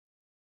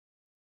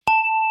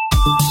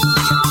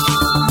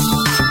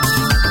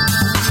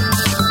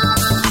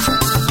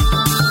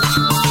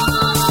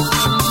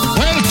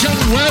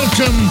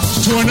Welcome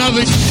to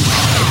another...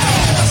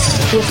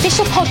 The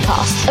official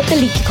podcast of The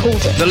Leaky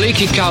Cauldron. The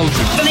Leaky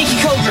Cauldron. The Leaky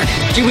Cauldron.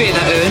 Do you hear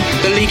that, Ern?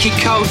 The Leaky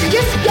Cauldron.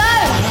 Just go!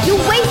 You're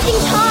wasting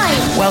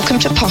time! Welcome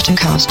to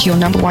Pottercast, your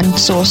number one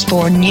source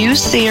for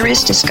news,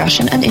 theories,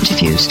 discussion and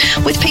interviews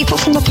with people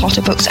from the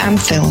Potter books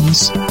and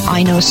films.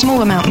 I know a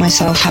small amount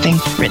myself, having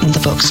written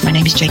the books. My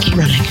name is J.K.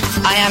 Rowling.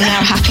 I am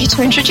now happy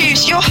to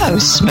introduce your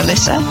hosts,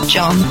 Melissa,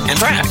 John And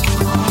Frank.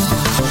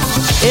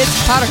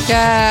 It's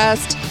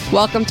Pottercast.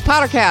 Welcome to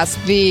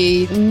Pottercast,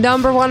 the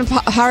number one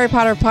Harry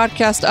Potter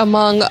podcast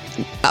among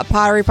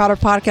Harry Potter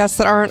podcasts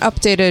that aren't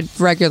updated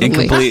regularly.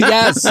 Incomplete.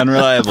 Yes.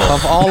 Unreliable.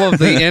 Of all of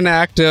the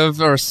inactive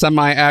or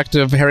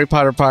semi-active Harry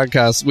Potter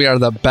podcasts, we are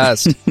the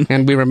best.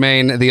 And we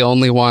remain the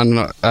only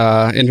one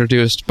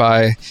introduced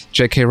by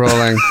J.K.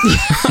 Rowling.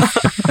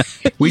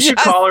 We should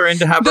call her in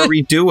to have her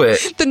redo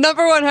it. The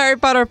number one Harry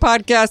Potter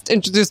podcast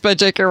introduced by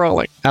J.K.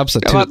 Rowling.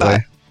 Absolutely.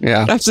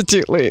 Yeah.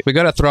 Absolutely. We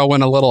got to throw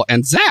in a little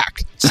and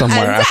Zach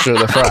somewhere after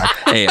the fact.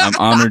 Hey, I'm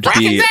honored to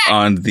be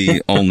on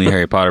the only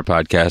Harry Potter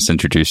podcast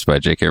introduced by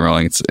J.K.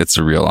 Rowling. It's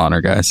a real honor,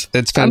 guys.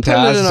 It's I'm putting it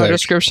in our fantastic.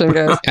 description,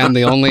 guys. And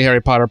the only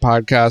Harry Potter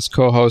podcast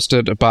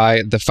co-hosted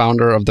by the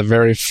founder of the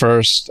very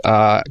first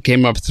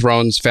Game of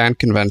Thrones fan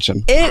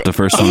convention. The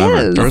first one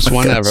ever. First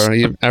one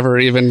ever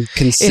even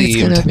conceived.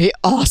 It's going to be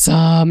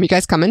awesome. You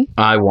guys coming?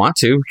 I want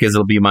to, because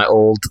it'll be my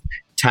old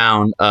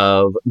town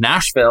of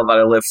Nashville that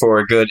I lived for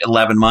a good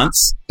 11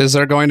 months. Is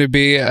there going to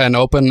be an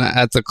open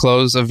at the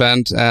close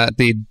event at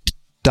the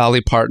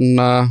Dolly Parton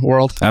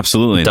world?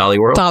 Absolutely. Dolly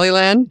World.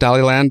 Dollyland?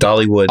 Dollyland?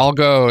 Dollywood. I'll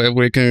go if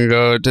we can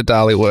go to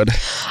Dollywood.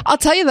 I'll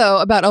tell you, though,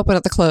 about Open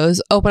at the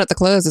Close. Open at the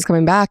Close is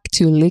coming back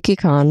to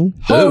LeakyCon.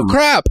 Oh, Ooh.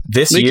 crap.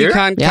 This year?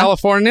 LeakyCon, Yeah.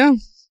 California?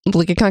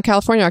 LeakyCon,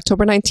 California,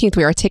 October 19th.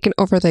 We are taking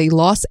over the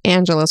Los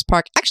Angeles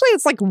park. Actually,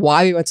 it's like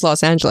why we went to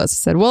Los Angeles. I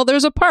said, well,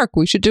 there's a park.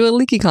 We should do a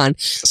LeakyCon.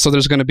 So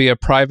there's going to be a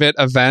private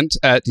event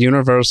at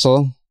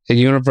Universal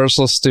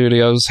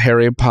Studios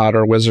Harry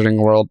Potter Wizarding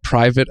World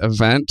private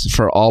event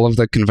for all of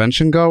the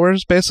convention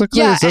goers,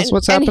 basically? Is this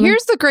what's happening?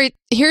 And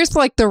here's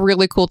like the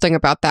really cool thing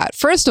about that.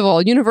 First of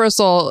all,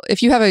 Universal,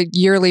 if you have a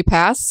yearly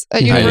pass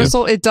at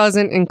Universal, it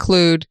doesn't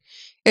include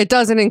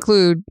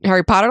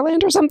Harry Potter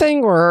Land or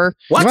something, or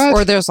What?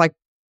 or there's like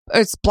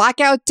it's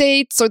blackout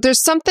dates, or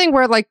there's something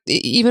where like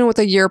even with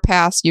a year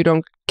pass you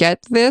don't get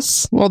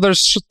this. Well,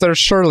 there's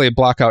surely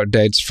blackout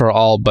dates for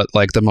all but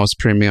like the most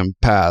premium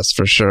pass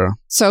for sure.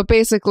 So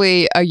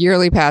basically a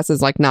yearly pass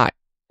is like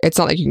it's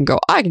not like you can go,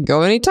 I can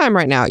go anytime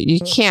right now. You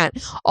can't.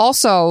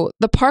 Also,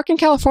 the park in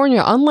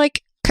California,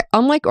 unlike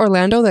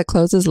Orlando that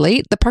closes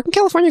late, the park in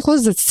California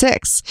closes at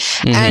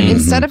 6. And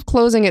instead of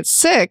closing at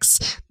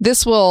 6,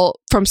 this will,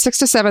 from 6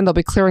 to 7, they'll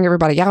be clearing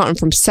everybody out. And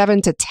from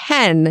 7 to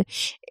 10,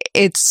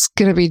 it's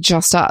going to be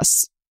just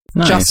us.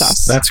 Nice. Just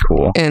us. That's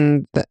cool.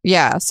 And so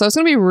it's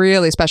going to be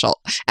really special.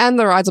 And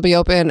the rides will be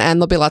open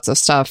and there'll be lots of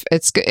stuff.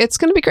 It's going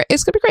to be great.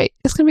 It's going to be great.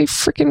 It's going to be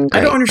freaking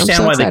great. I don't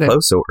understand why excited. they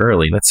close so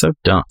early. That's so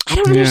dumb. I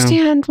don't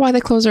understand why they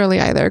close early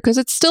either, because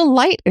it's still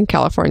light in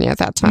California at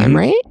that time,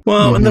 right?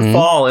 Well, in the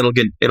fall, it'll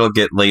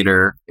get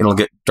later. It'll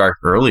get dark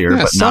earlier, Yeah,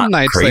 but some not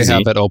nights crazy. they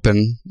have it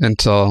open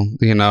until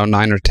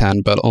 9 or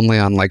 10, but only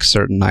on like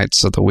certain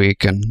nights of the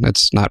week, and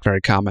it's not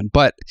very common.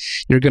 But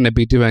you're going to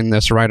be doing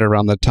this right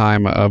around the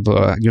time of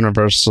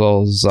Universal's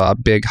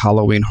big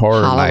Halloween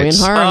horror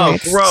nights.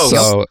 Nights. gross.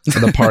 So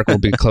the park will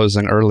be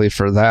closing early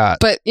for that.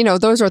 But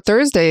those are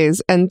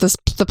Thursdays, and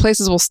the place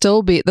will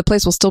still be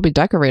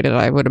decorated,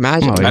 I would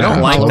imagine. Oh, I yeah.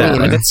 don't like that.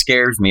 Halloween. That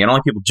scares me. I don't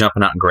like people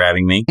jumping out and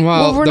grabbing me.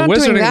 Well, we're the not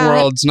doing Wizarding that.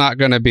 World's not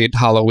going to be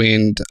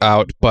Halloweened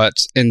out, but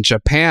in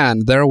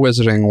Japan, their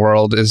Wizarding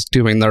World is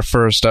doing their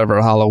first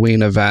ever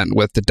Halloween event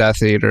with the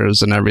Death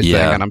Eaters and everything,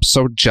 Yeah. and I'm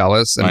so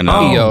jealous and I know.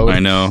 PO'd I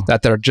know.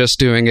 that they're just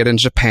doing it in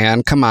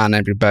Japan. Come on,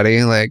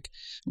 everybody. Like,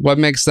 what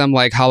makes them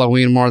like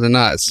Halloween more than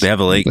us? They have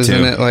a lake Isn't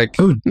too. it like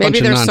Maybe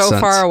they're so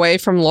far away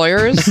from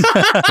lawyers.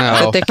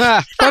 No. But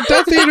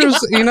Death Eaters,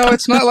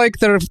 it's not like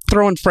they're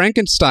throwing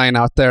Frankenstein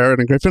out there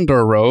in a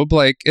Gryffindor robe.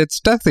 Like, it's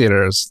Death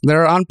Eaters.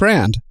 They're on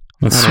brand.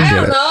 I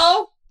don't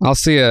know. I'll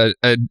see a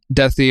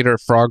Death Eater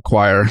frog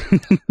choir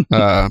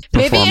performance.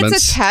 Maybe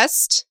it's a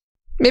test.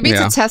 Maybe it's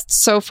a test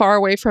so far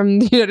away from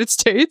the United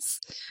States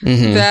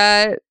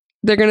that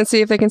they're going to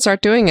see if they can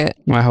start doing it.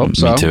 I hope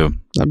so. Me too.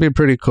 That'd be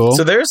pretty cool.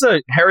 So there's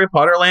a Harry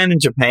Potter land in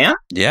Japan?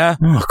 Yeah.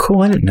 Oh,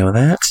 cool. I didn't know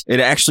that. It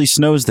actually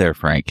snows there,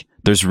 Frank.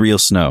 There's real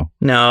snow.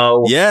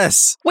 No.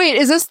 Yes. Wait,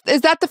 is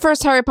that the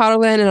first Harry Potter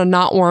land in a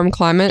not warm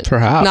climate?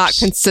 Perhaps. Not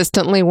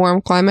consistently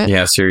warm climate?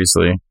 Yeah,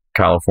 seriously.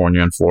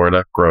 California and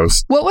Florida.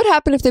 Gross. What would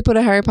happen if they put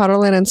a Harry Potter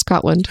land in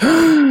Scotland?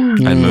 I'd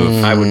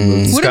move. I would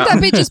move to Wouldn't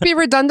Scotland. that just be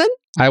redundant?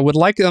 I would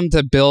like them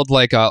to build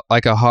like a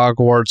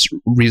Hogwarts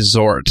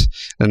resort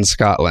in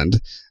Scotland.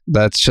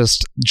 that's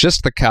just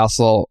the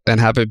castle and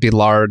have it be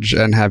large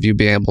and have you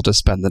be able to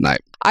spend the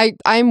night.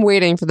 I'm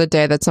waiting for the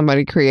day that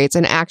somebody creates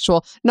an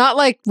actual, not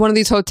like one of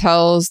these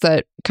hotels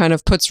that kind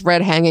of puts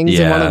red hangings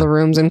in one of the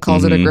rooms and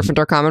calls it a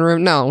Gryffindor common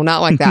room. No,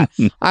 not like that.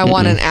 I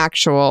want an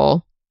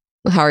actual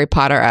Harry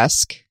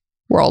Potter-esque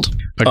world.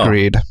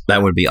 Agreed.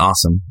 That would be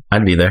awesome.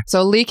 I'd be there.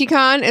 So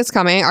LeakyCon is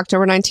coming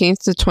October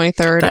 19th to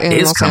 23rd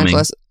in Los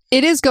Angeles.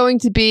 It is going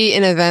to be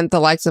an event the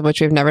likes of which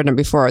we've never done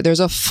before.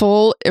 There's a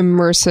full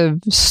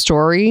immersive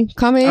story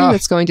coming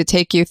that's going to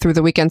take you through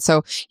the weekend.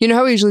 So you know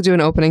how we usually do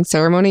an opening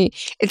ceremony?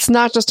 It's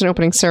not just an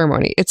opening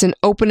ceremony. It's an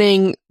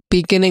opening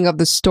beginning of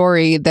the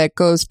story that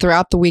goes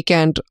throughout the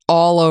weekend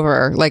all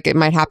over. Like it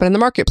might happen in the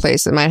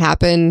marketplace. It might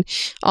happen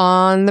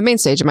on the main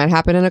stage. It might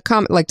happen in a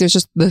like there's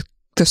just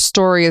the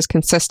story is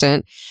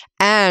consistent,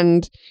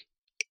 and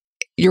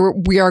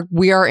we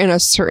are in a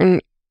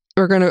certain.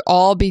 We're going to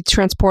all be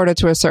transported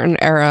to a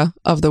certain era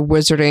of the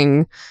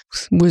wizarding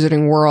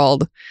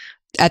world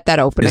at that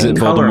opening. Is it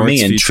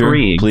Voldemort's future,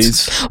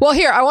 please? Well,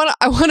 here I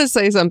want to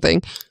say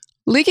something.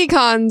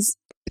 LeakyCon's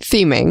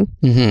theming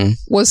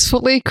was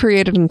fully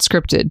created and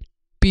scripted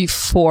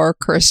before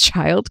Cursed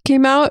Child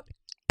came out,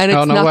 and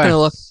it's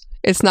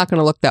not going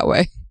to look that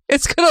way.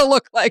 It's going to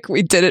look like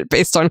we did it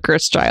based on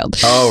Cursed Child.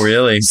 Oh,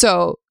 really?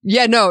 So,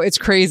 yeah, no, it's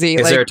crazy.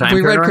 Is there a time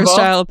we read involved? Cursed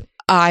Child.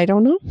 I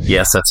don't know.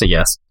 Yes, that's a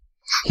yes.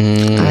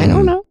 I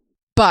don't know.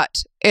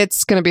 But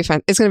it's going to be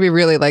fun. It's going to be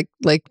really like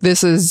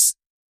this is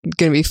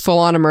going to be full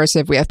on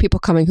immersive. We have people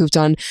coming who've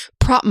done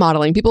prop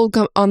modeling, people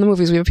come on the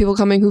movies. We have people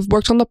coming who've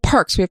worked on the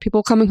parks. We have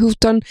people coming who've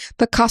done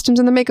the costumes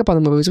and the makeup on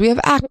the movies. We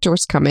have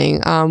actors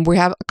coming. We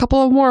have a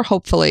couple of more,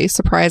 hopefully,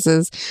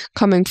 surprises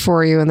coming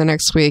for you in the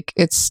next week.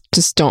 It's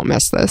just don't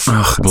miss this.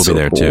 We'll be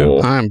there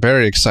too. I'm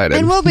very excited.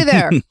 And we'll be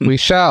there. We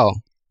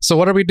shall. So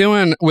what are we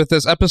doing with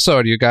this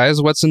episode, you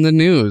guys? What's in the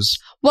news?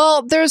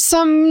 Well, there's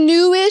some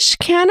newish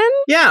canon.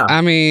 Yeah.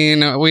 I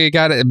mean, we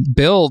got it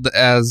billed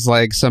as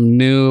like some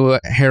new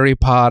Harry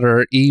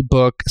Potter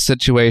ebook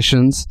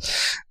situations.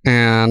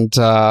 And,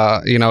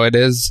 it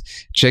is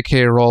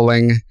J.K.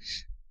 Rowling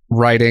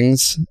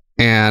writings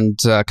and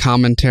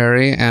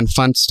commentary and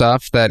fun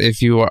stuff that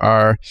if you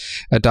are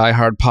a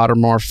diehard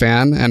Pottermore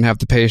fan and have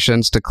the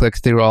patience to click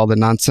through all the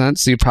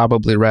nonsense, you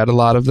probably read a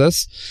lot of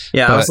this.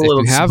 Yeah, I was a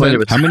little disappointed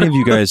with How many of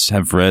you guys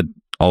have read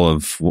all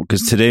of,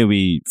 because today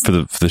for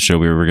the show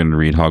we were going to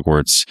read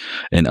Hogwarts,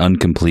 an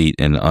incomplete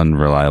and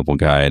unreliable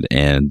guide,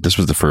 and this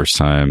was the first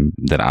time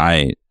that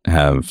I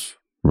have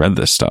read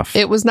this stuff.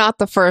 It was not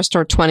the first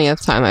or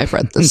 20th time I've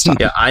read this stuff.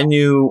 Yeah, I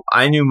knew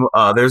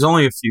there's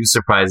only a few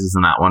surprises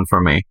in that one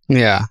for me.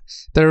 Yeah,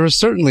 there was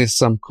certainly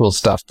some cool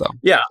stuff though.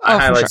 Yeah, I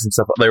highlighted some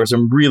stuff. There was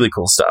some really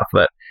cool stuff,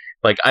 but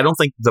I don't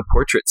think the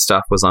portrait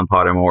stuff was on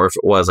Pottermore. If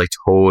it was, I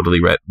totally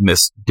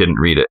didn't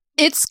read it.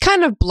 It's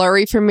kind of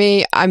blurry for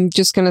me. I'm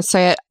just going to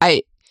say it.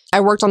 I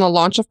worked on the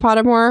launch of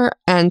Pottermore,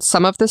 and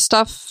some of this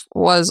stuff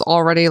was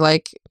already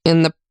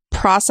in the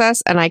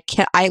process, and I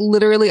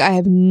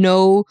have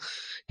no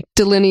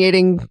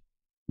delineating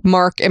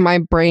mark in my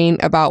brain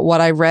about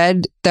what I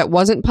read that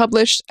wasn't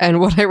published and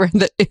what I read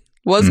that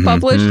was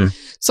published.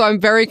 So I'm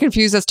very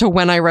confused as to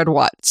when I read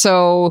what.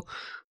 So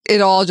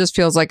it all just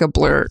feels like a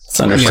blur. It's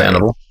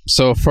understandable.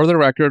 So for the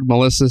record,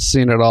 Melissa's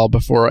seen it all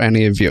before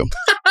any of you.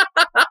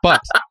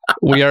 But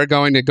we are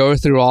going to go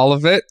through all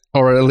of it,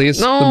 or at least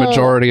the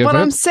majority of it.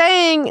 I'm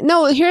saying,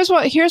 here's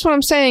what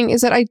I'm saying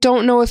is that I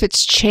don't know if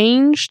it's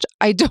changed.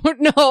 I don't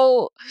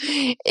know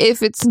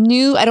if it's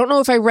new. I don't know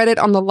if I read it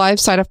on the live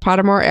side of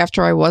Pottermore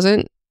after I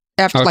wasn't,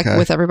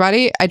 with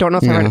everybody. I don't know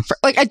if I read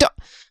it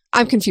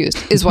I'm confused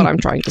is what I'm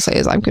trying to say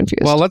is I'm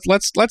confused. Well,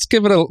 let's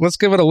give it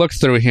a look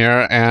through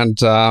here, and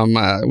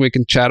we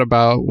can chat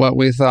about what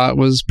we thought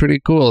was pretty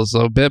cool.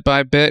 So bit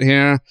by bit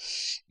here,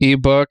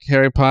 ebook,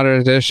 Harry Potter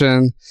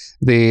edition,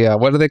 the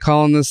what are they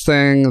calling this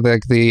thing?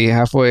 The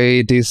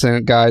halfway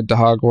decent guide to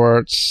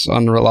Hogwarts,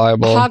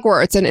 unreliable.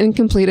 Hogwarts, an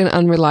incomplete and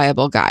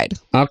unreliable guide.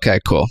 Okay,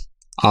 cool.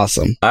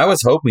 Awesome. I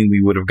was hoping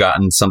we would have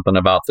gotten something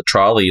about the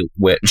trolley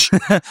witch.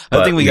 I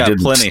think we got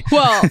didn't. plenty.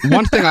 Well,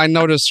 one thing I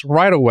noticed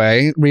right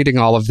away reading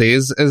all of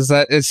these is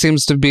that it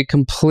seems to be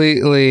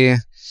completely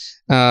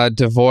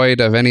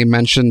devoid of any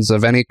mentions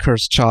of any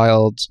Cursed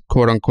Child,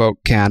 quote unquote,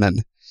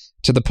 canon,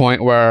 to the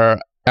point where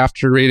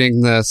after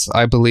reading this,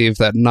 I believe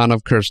that none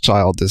of Cursed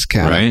Child is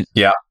canon. Right?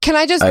 Yeah. Can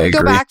I just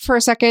go back for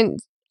a second?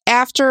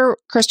 After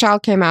Cursed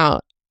Child came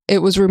out, it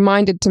was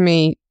reminded to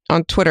me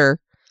on Twitter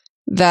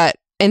that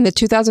in the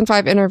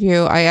 2005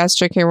 interview, I asked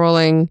J.K.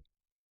 Rowling,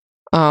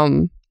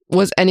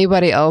 was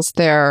anybody else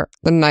there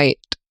the night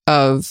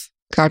of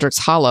Godric's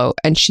Hollow?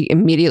 And she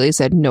immediately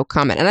said no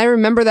comment. And I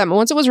remember that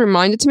once it was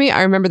reminded to me,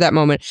 I remember that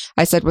moment.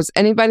 I said, was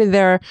anybody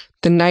there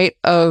the night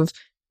of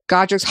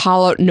Godric's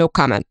Hollow? No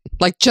comment.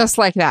 Just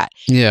like that.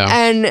 Yeah.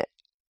 And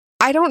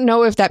I don't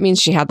know if that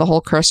means she had the whole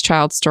Cursed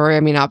Child story.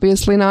 I mean,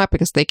 obviously not,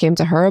 because they came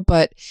to her,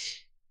 but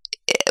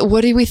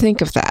what do we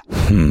think of that?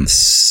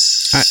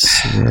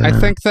 I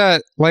think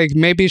that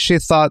maybe she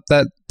thought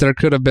that there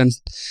could have been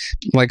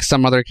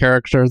some other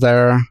character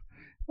there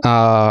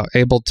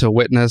able to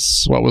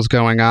witness what was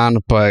going on,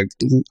 but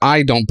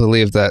I don't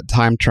believe that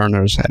Time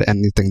Turners had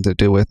anything to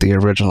do with the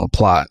original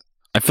plot.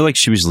 I feel like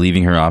she was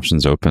leaving her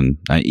options open.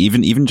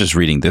 Even just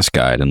reading this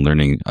guide and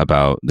learning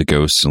about the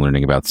ghosts and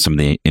learning about some of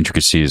the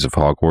intricacies of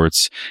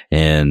Hogwarts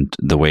and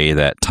the way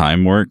that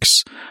time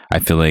works, I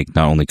feel like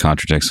not only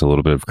contradicts a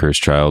little bit of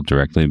Cursed Child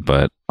directly,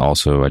 but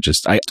also I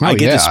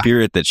get the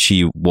spirit that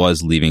she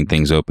was leaving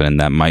things open, and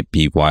that might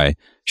be why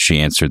she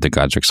answered the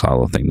Godric's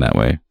Hollow thing that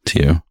way to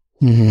you.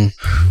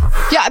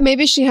 Mm-hmm. Yeah,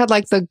 maybe she had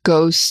like the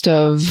ghost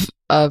of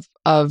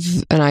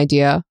an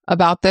idea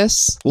about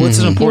this. Well, it's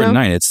an important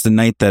night. It's the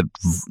night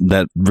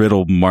that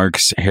Riddle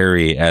marks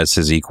Harry as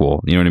his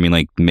equal. You know what I mean?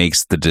 Like,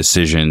 makes the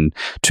decision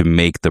to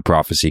make the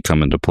prophecy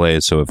come into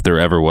play. So if there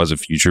ever was a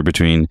future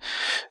between,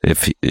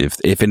 if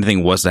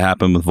anything was to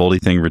happen with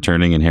Voldy thing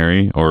returning and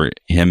Harry, or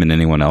him and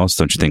anyone else,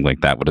 don't you think like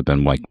that would have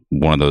been like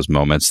one of those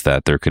moments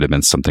that there could have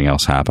been something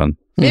else happen?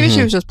 Maybe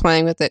she was just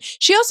playing with it.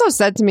 She also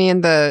said to me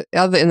in the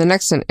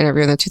next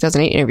interview, in the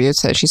 2008 interview,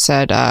 she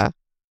said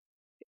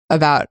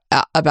about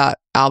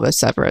Albus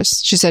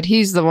Severus. She said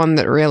he's the one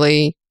that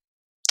really,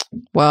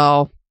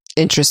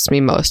 interests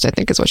me most, I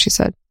think is what she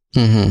said.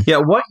 Mm-hmm. Yeah,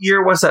 what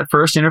year was that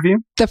first interview?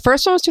 The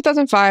first one was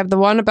 2005. The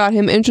one about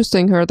him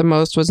interesting her the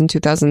most was in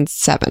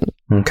 2007.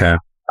 Okay.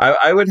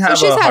 I would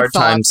have a hard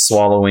time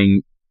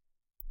swallowing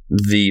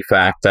the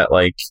fact that,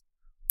 like,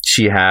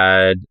 she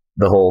had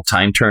the whole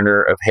time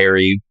turner of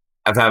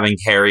having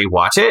Harry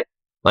watch it.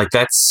 Like,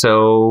 that's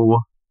so...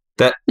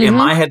 That in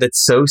my head,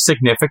 that's so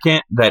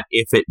significant that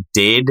if it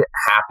did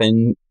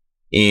happen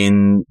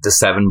in the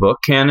 7-book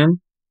canon,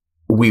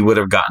 we would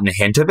have gotten a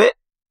hint of it,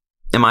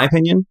 in my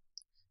opinion.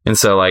 And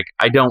so, like,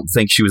 I don't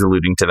think she was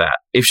alluding to that.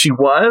 If she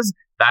was,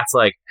 that's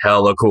like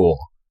hella cool.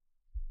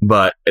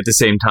 But at the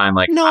same time,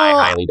 like, no, I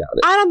highly doubt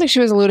it. I don't think she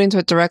was alluding to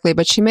it directly,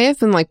 but she may have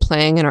been like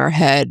playing in her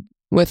head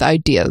with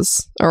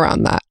ideas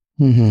around that.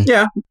 Mm-hmm.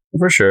 Yeah,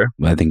 for sure.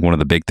 I think one of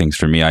the big things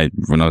for me,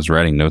 when I was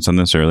writing notes on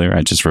this earlier,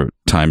 I just wrote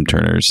Time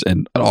Turners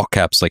and all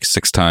caps like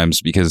 6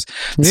 times because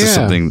this is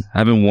something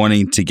I've been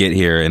wanting to get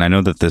here. And I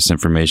know that this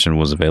information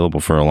was available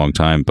for a long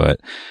time, but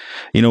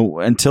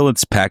until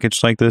it's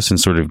packaged like this and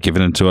sort of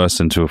given it to us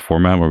into a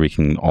format where we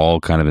can all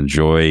kind of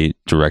enjoy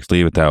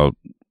directly without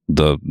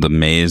the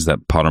maze that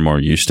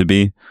Pottermore used to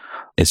be,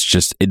 it's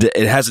just, it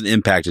hasn't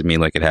impacted me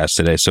like it has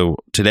today. So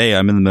today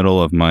I'm in the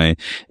middle of my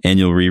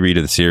annual reread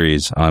of the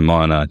series. I'm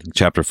on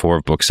chapter 4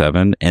 of book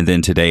 7. And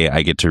then today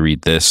I get to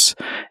read this.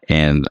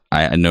 And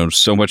I know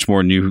so much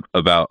more new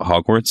about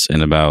Hogwarts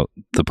and about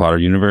the Potter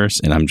universe.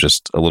 And I'm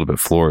just a little bit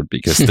floored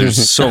because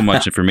there's so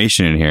much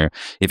information in here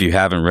if you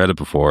haven't read it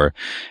before.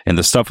 And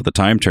the stuff with the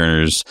Time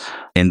Turners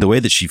and the way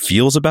that she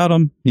feels about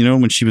them,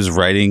 when she was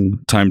writing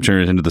Time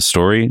Turners into the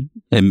story,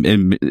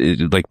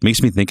 it like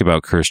makes me think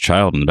about Cursed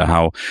Child and about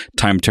how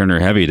Time Turner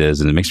heavy it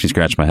is. And it makes me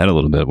scratch my head a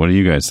little bit. What do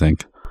you guys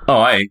think?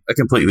 Oh, I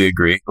completely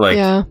agree. Like,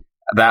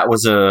 that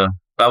was a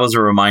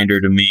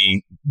reminder to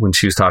me when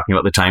she was talking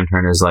about the Time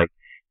Turners, like,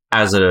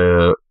 as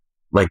her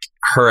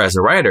as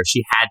a writer,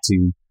 she had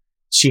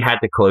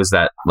to close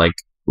that like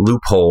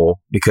loophole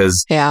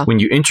because when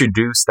you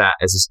introduce that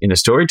in a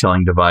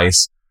storytelling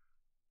device,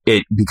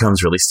 it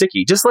becomes really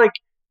sticky. Just like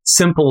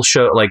simple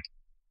show, like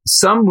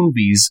some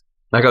movies,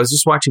 like I was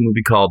just watching a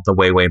movie called The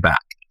Way, Way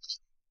Back,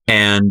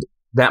 and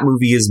that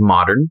movie is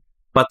modern,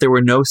 but there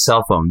were no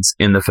cell phones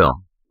in the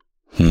film,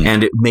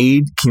 and it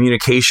made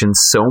communication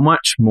so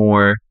much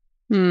more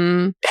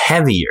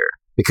heavier.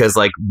 Because,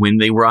 like, when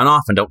they run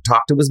off and don't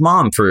talk to his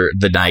mom for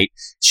the night,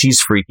 she's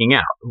freaking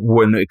out.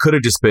 When it could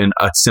have just been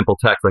a simple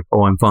text like,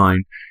 "Oh, I'm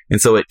fine," and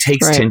so it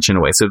takes tension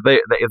away. So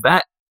if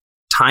that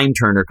time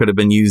turner could have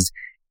been used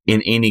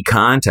in any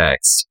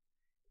context,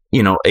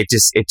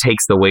 it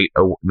takes the weight,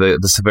 the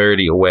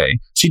severity away.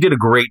 She did a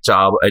great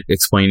job at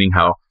explaining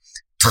how,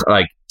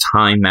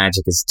 time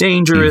magic is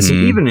dangerous, and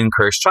even in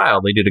Cursed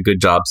Child, they did a good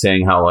job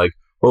saying how, like,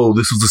 "Oh,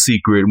 this was a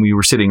secret, and we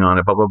were sitting on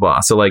it," blah blah blah.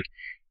 So, like,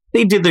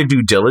 they did their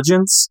due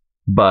diligence.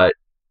 But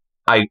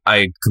I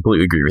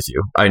completely agree with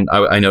you.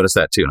 I noticed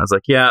that too, and I was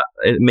like, yeah,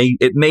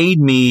 it made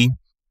me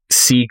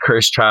see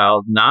Cursed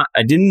Child.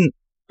 I didn't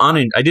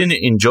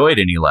enjoy it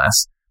any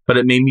less, but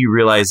it made me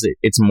realize that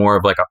it's more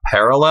of like a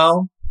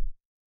parallel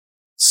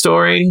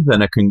story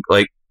than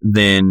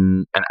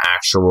an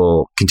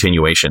actual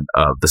continuation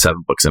of the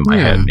 7 books in my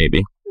head.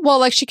 Maybe. Well,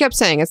 like she kept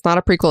saying, it's not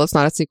a prequel, it's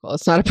not a sequel,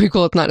 it's not a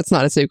prequel, it's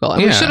not a sequel,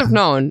 and we should have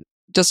known.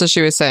 Just as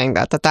she was saying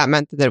that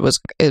meant that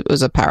it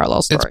was a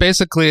parallel story. It's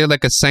basically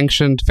like a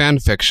sanctioned fan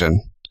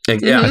fiction.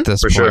 Yeah, at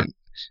this for point. Sure.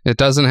 It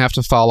doesn't have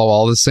to follow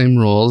all the same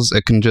rules.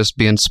 It can just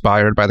be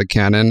inspired by the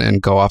canon and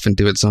go off and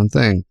do its own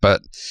thing. But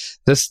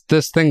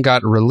this thing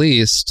got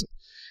released,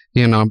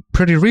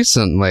 pretty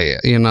recently,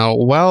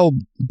 well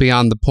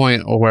beyond the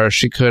point where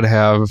she could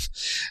have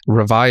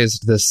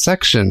revised this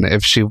section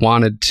if she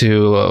wanted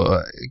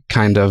to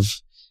kind of,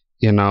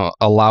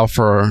 allow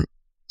for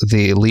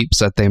the leaps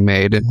that they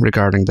made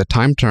regarding the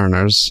Time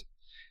Turners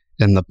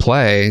in the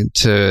play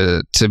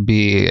to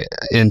be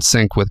in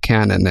sync with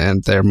canon,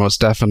 and they're most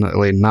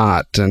definitely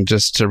not. And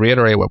just to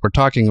reiterate what we're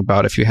talking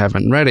about, if you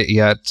haven't read it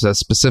yet,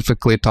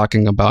 specifically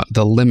talking about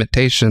the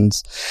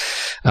limitations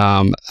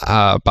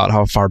about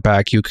how far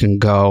back you can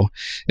go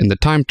in the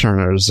time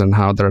turners and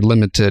how they're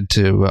limited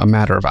to a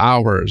matter of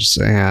hours,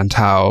 and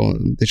how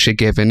she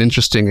gave an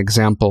interesting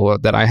example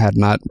that I had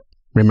not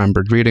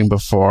remembered reading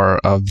before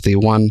of the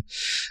one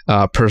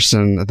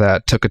person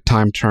that took a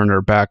time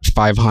turner back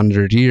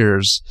 500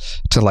 years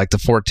to like the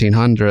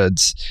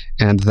 1400s,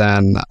 and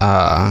then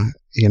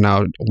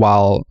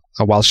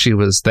while she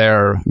was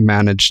there,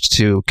 managed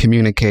to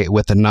communicate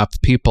with enough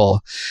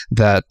people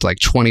that like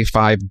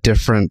 25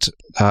 different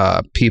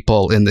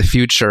people in the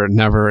future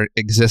never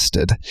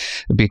existed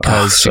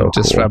because she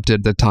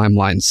disrupted the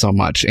timeline so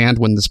much. And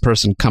when this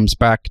person comes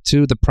back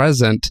to the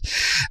present,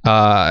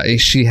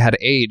 she had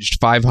aged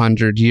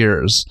 500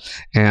 years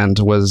and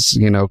was,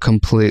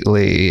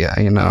 completely,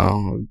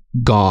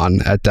 gone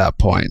at that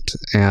point.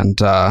 And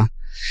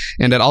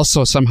it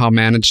also somehow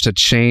managed to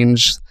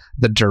change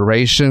the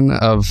duration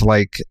of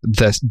like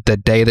the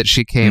day that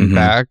she came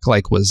back,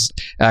 like was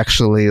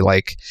actually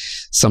like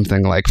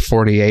something like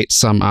 48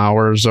 some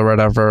hours or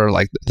whatever.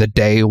 Like the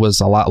day was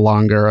a lot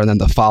longer, and then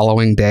the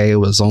following day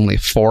was only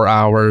 4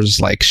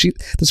 hours. Like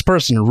this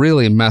person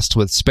really messed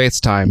with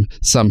space-time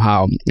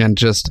somehow and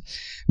just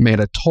made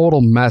a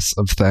total mess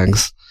of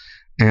things.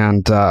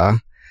 And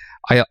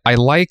I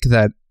like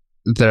that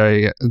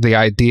the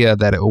idea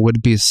that it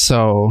would be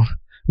so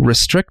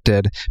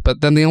restricted, but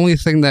then the only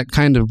thing that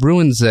kind of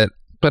ruins it,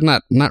 but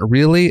not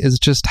really, is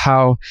just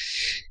how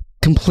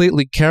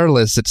completely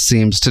careless it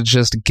seems to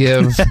just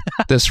give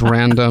this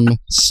random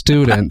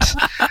student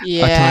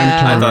a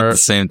time turner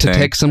to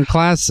take some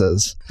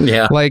classes.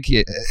 Yeah. Like,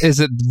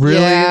 is it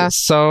really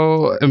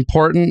so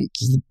important?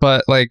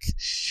 But like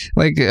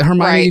Hermione,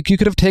 Right. you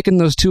could have taken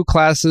those 2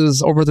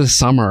 classes over the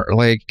summer.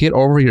 Like, get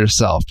over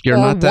yourself. You're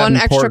not that one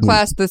important. extra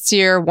class this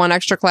year, one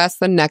extra class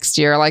the next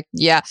year. Like,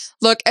 yeah.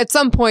 Look, at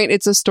some point,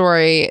 it's a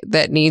story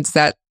that needs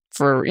that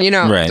for,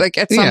 Right. like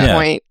at some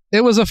point.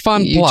 It was a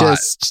fun You plot.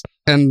 just-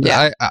 And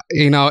Yeah.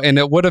 and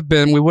we would have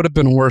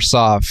been worse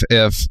off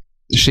if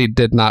she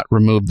did not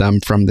remove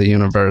them from the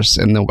universe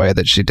in the way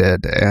that she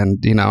did.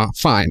 And,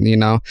 fine,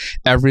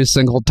 every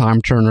single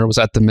time turner was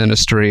at the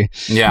Ministry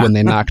when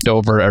they knocked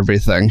over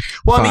everything.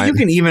 Well, I Fine. mean, you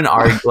can even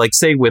argue, like,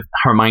 say with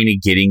Hermione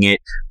getting it,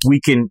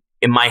 we can,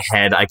 in my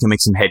head, I can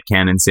make some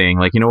headcanon saying,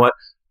 like, you know what?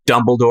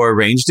 Dumbledore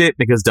arranged it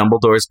because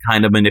Dumbledore is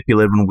kind of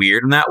manipulative and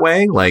weird in that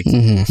way. Like,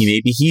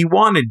 maybe he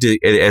wanted to,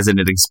 as an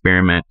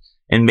experiment.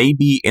 And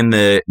maybe in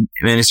the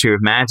Ministry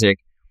of Magic,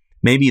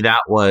 maybe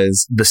that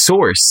was the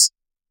source,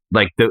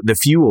 like the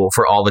fuel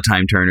for all the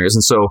time turners.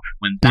 And so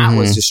when that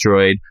was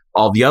destroyed,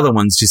 all the other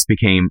ones just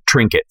became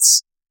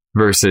trinkets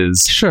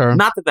versus... Sure.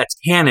 Not that that's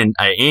canon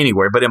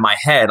anywhere, but in my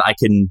head,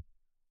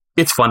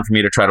 it's fun for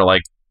me to try to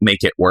like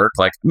make it work.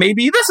 Like,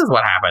 maybe this is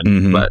what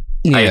happened. But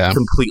I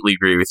completely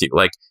agree with you.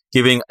 Like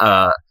giving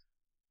a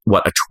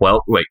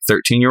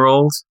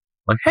 13-year-old...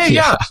 Like,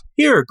 hey,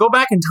 here, go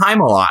back in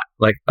time a lot.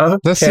 Like,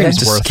 this seems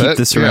just worth keep it.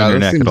 this around your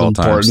neck at all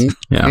times.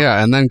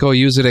 Yeah, and then go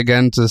use it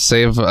again to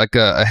save like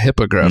a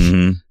hippogriff,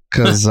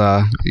 because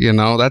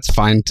that's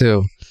fine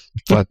too.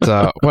 But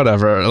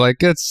whatever.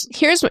 Like, it's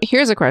Here's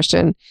a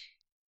question.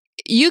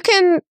 You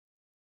can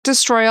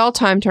destroy all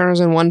time turners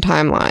in one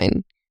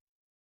timeline,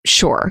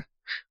 sure,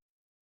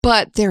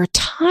 but they're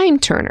time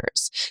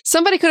turners.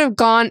 Somebody could have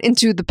gone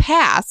into the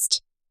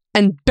past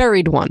and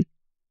buried one.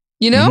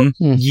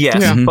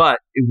 Yes, but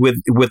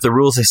with the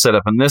rules they set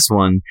up in this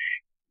one,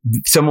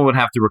 someone would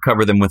have to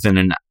recover them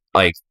within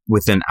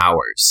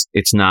hours.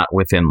 It's not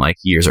within like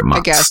years or months.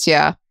 I guess,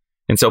 yeah.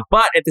 And so,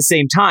 but at the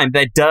same time,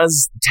 that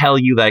does tell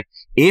you that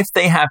if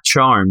they have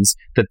charms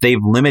that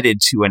they've limited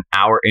to an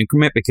hour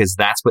increment because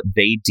that's what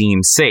they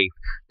deem safe,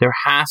 there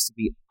has to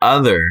be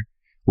other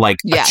a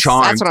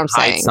charm that's what I'm to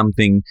hide saying.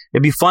 something.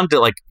 It'd be fun to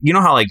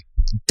how like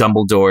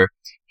Dumbledore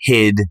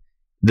hid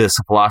the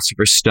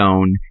Philosopher's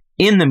Stone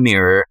in the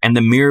mirror, and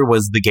the mirror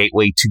was the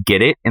gateway to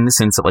get it, in the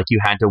sense that like you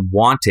had to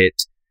want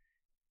it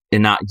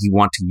and not you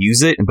want to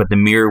use it, but the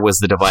mirror was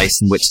the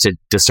device in which to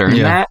discern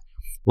that.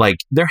 Like,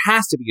 there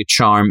has to be a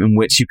charm in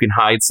which you can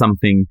hide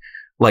something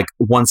like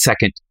 1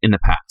 second in the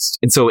past,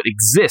 and so it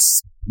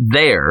exists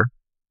there,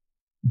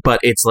 but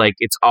it's like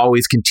it's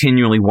always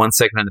continually 1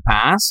 second in the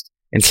past,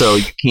 and so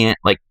you can't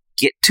like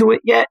get to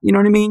it yet. You know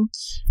what I mean?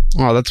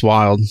 Oh, that's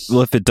wild.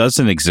 Well, if it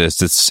doesn't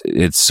exist,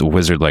 it's a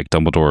wizard like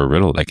Dumbledore or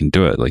Riddle that can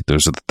do it. Like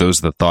those are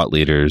the thought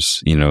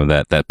leaders,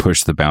 that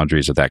push the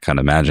boundaries of that kind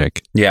of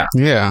magic. Yeah.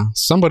 Yeah.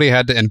 Somebody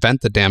had to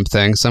invent the damn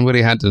thing.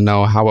 Somebody had to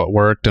know how it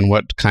worked and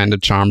what kind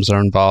of charms are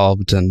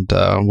involved and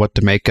what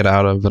to make it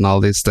out of and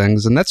all these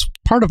things. And that's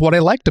part of what I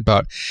liked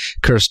about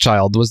Cursed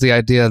Child, was the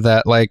idea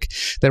that like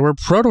there were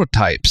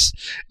prototypes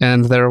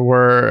and there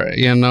were,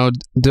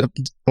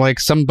 like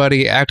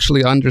somebody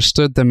actually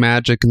understood the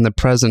magic in the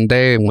present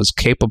day and was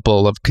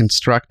capable of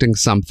constructing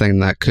something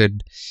that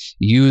could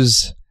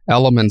use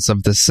elements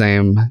of the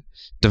same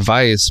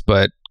device,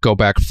 but go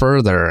back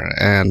further,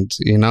 and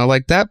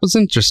like that was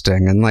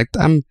interesting, and like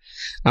I'm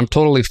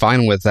totally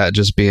fine with that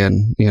just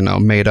being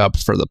made up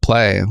for the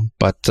play,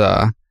 but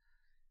I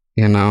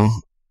don't know.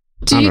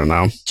 Do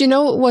you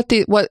know what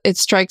it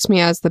strikes me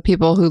as the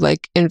people who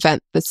like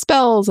invent the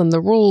spells and the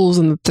rules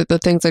and the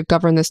things that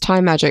govern this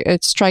time magic?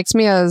 It strikes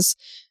me as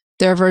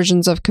their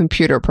versions of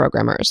computer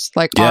programmers,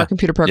 like our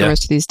computer programmers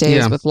to these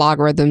days with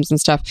logarithms and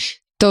stuff.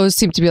 Those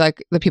seem to be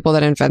like the people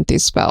that invent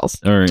these spells.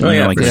 Or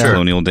like the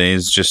colonial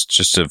days,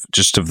 just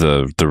of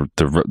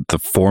the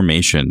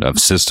formation of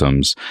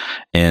systems.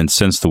 And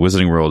since the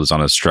Wizarding World is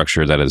on a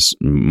structure that is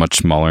much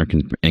smaller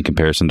in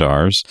comparison to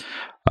ours,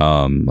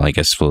 I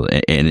guess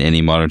in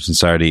any modern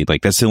society,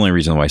 like that's the only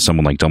reason why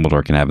someone like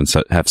Dumbledore can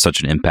have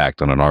such an impact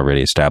on an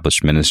already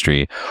established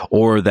ministry,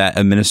 or that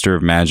a minister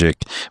of magic,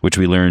 which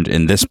we learned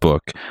in this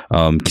book,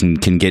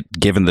 can get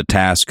given the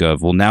task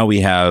of, well, now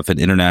we have an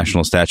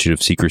international statute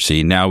of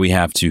secrecy. Now we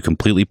have to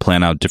completely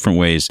plan out different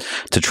ways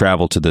to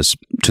travel to this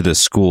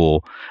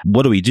school.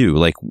 What do we do?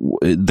 Like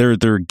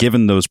they're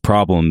given those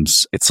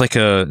problems. It's like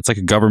a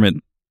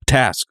government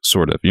task,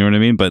 sort of. You know what I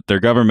mean? But their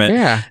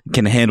government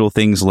can handle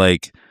things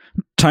like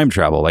time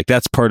travel, like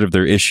that's part of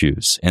their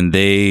issues, and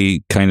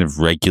they kind of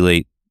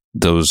regulate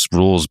those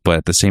rules. But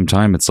at the same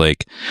time, it's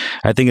like,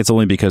 I think it's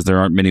only because there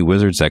aren't many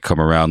wizards that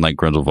come around like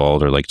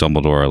Grindelwald or like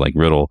Dumbledore or like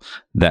Riddle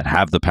that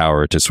have the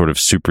power to sort of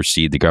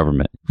supersede the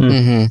government.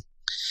 Mm-hmm.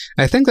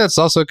 I think that's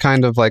also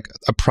kind of like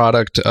a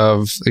product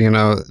of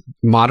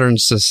modern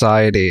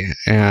society,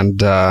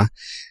 and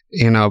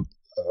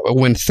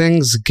when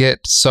things get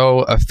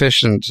so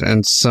efficient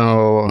and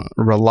so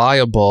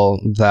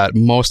reliable that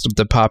most of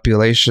the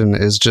population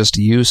is just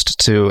used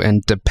to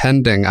and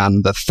depending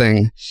on the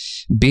thing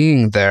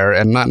being there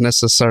and not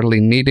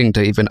necessarily needing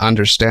to even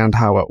understand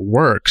how it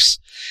works,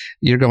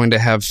 you're going to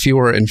have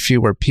fewer and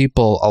fewer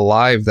people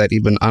alive that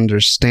even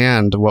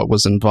understand what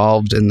was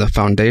involved in the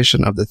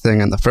foundation of the thing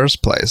in the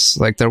first place.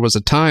 Like there was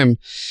a time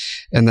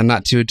in the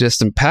not too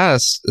distant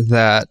past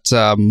that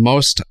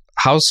most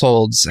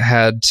households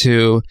had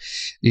to,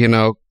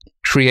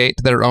 create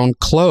their own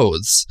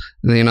clothes.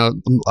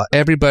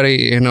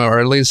 Everybody, or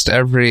at least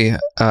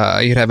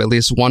you'd have at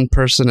least one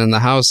person in the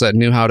house that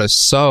knew how to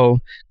sew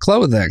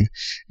clothing,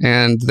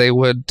 and they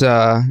would, these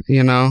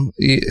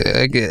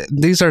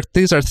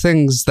are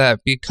things that,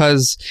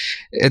 because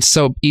it's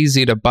so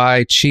easy to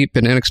buy cheap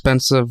and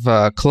inexpensive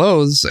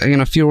clothes,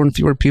 fewer and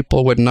fewer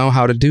people would know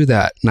how to do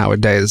that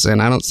nowadays,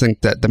 and I don't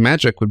think that the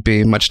magic would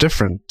be much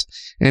different.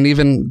 And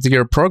even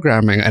your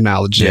programming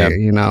analogy,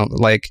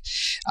 like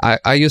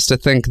I used to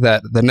think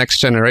that the next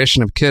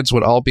generation of kids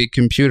would all be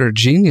computer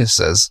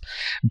geniuses.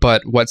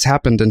 But what's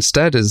happened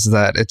instead is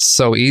that it's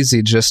so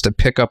easy just to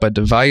pick up a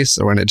device,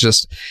 and it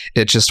just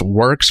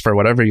works for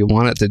whatever you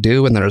want it to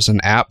do. And there's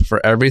an app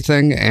for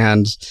everything.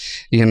 And,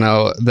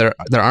 there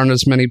aren't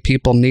as many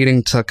people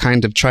needing to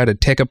kind of try to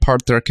take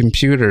apart their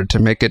computer to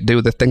make it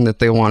do the thing that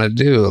they want to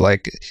do.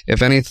 Like,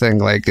 if anything,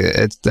 like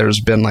there's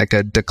been like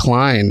a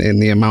decline in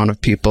the amount of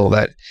people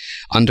that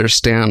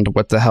understand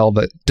what the hell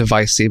the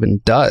device even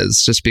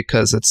does, just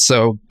because it's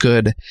so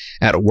good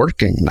at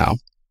working now.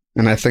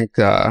 And I think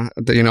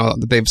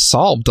they've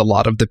solved a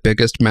lot of the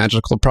biggest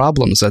magical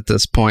problems at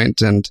this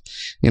point. And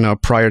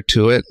prior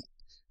to it,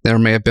 there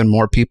may have been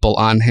more people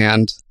on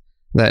hand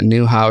that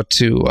knew how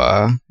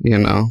to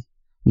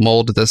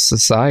mold this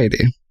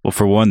society. Well,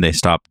 for one, they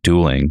stopped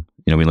dueling.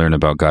 We learn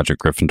about Godric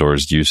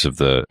Gryffindor's use of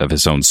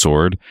his own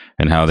sword,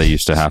 and how they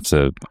used to have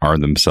to arm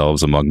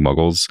themselves among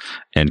Muggles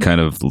and kind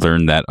of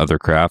learn that other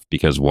craft,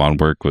 because wand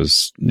work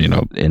was,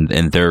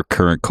 in their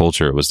current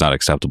culture, it was not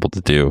acceptable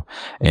to do.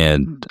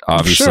 And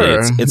obviously,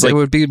 it's like, it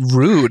would be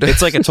rude.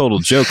 It's like a total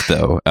joke,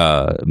 though.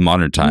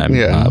 Modern time,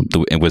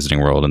 in Wizarding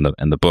World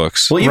and the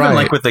books. Well, even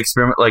like with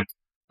experiment, like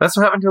that's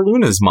what happened to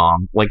Luna's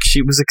mom. Like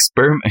she was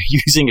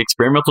using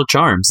experimental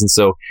charms, and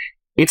so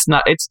it's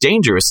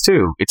dangerous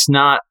too. It's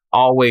not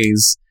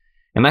always,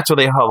 and that's why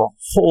they have a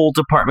whole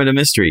department of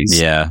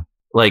mysteries. Yeah,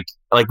 like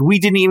we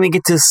didn't even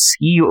get to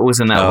see what was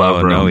in that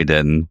love room. No, we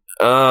didn't.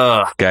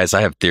 Guys,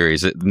 I have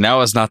theories. Now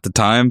is not the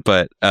time,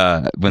 but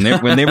when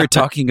they were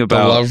talking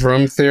about the love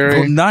room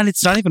theory,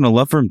 it's not even a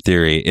love room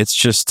theory. It's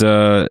just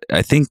I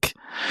think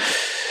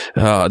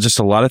just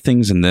a lot of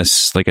things in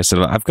this. Like I said,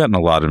 I've gotten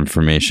a lot of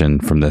information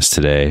from this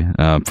today,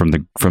 from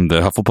the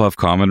Hufflepuff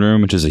common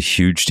room, which is a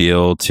huge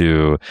deal,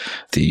 to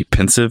the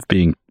Pensieve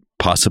being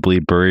possibly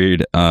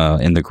buried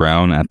in the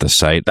ground at the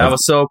site. That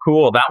was so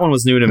cool. That one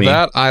was new to me.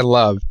 That I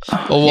love.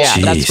 Well,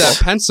 that's that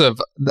Pensieve.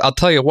 I'll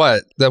tell you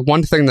what, the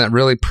one thing that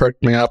really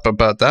perked me up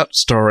about that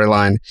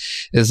storyline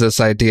is this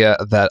idea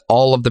that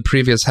all of the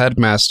previous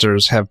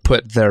headmasters have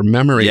put their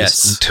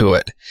memories into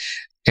it.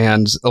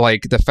 And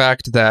like the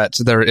fact that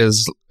there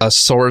is a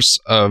source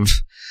of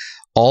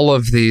all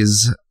of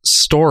these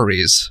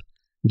stories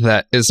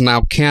that is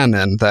now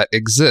canon, that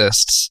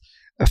exists,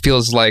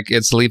 feels like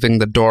it's leaving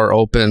the door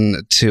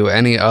open to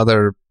any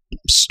other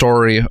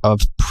story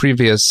of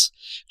previous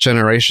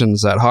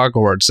generations at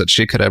Hogwarts that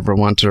she could ever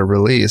want to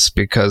release,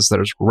 because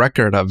there's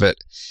record of it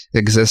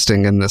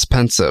existing in this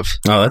Pensieve.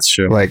 Oh, that's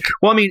true. Like,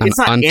 well, I mean, it's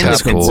not in the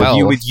Pensieve. Well.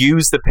 You would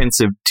use the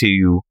Pensieve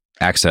to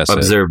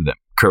observe them,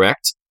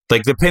 correct?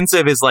 Like, the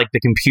Pensieve is like the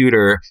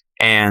computer,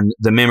 and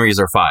the memories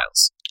are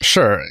files.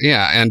 Sure,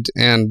 yeah,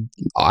 and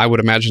I would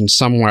imagine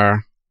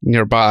somewhere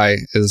nearby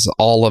is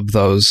all of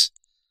those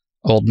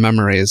old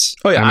memories.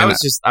 Oh yeah, I was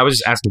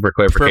just asking for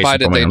clarification.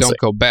 Provided they don't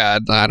go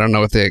bad. I don't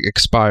know if they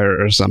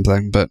expire or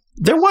something, but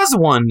there was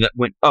one that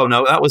went. Oh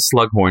no, that was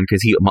Slughorn,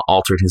 because he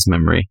altered his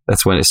memory.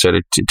 That's when it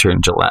started to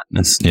turn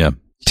gelatinous. Yeah.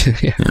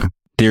 Yeah.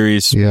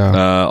 Theories,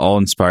 all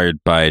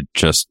inspired by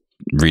just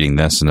reading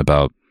this and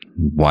about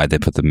why they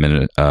put the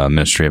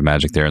Ministry of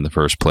Magic there in the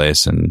first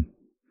place. And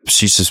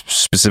she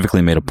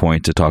specifically made a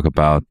point to talk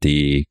about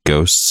the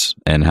ghosts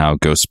and how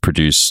ghosts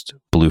produced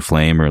blue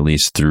flame, or at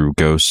least through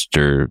ghost,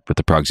 or with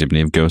the proximity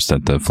of ghosts,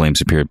 that the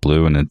flames appeared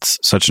blue. And it's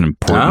such an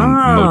important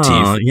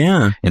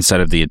motif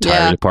inside of the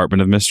entire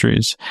Department of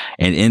Mysteries.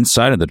 And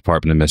inside of the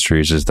Department of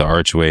Mysteries is the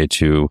archway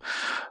to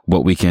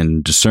what we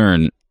can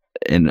discern.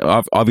 And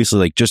obviously,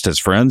 like, just as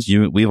friends,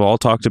 we've all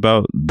talked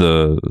about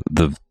the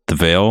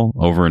veil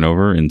over and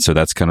over. And so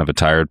that's kind of a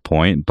tired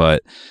point.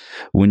 But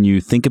when you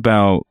think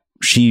about,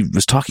 she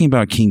was talking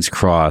about King's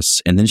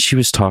Cross, and then she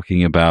was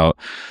talking about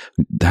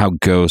how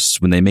ghosts,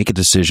 when they make a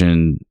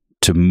decision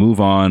to move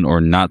on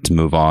or not to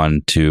move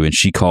on to, and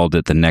she called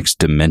it the next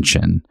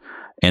dimension.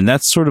 And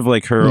that's sort of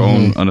like her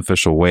own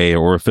unofficial way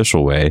or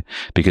official way,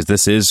 because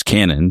this is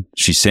canon.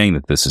 She's saying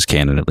that this is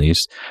canon, at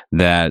least,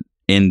 that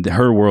in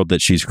her world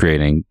that she's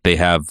creating, they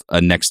have a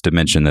next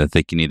dimension that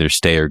they can either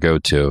stay or go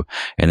to.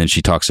 And then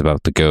she talks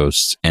about the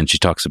ghosts, and she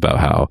talks about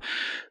how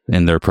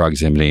in their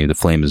proximity, the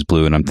flame is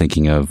blue. And I'm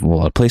thinking of,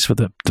 well, a place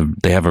where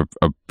they have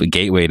a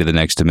gateway to the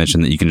next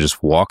dimension that you can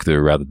just walk through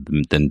rather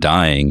than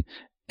dying.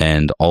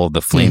 And all of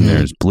the flame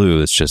there is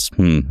blue. It's just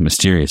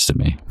mysterious to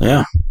me.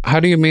 Yeah. How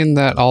do you mean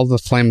that all the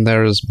flame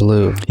there is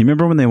blue? You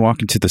remember when they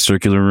walk into the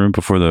circular room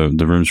before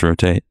the rooms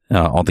rotate?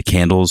 All the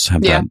candles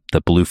have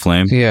that blue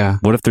flame? Yeah.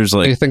 What if there's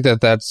like... Do you think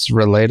that that's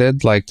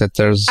related? Like that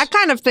there's... I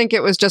kind of think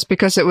it was just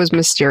because it was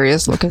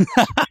mysterious looking.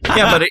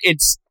 Yeah, but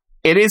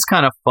it is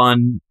kind of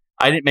fun.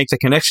 I didn't make the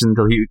connection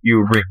until you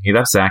were bringing it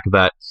up, Zach,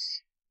 that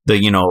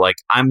like,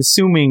 I'm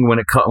assuming when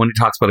it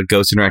talks about a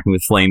ghost interacting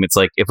with flame, it's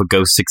like if a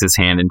ghost sticks his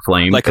hand in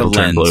flame, like a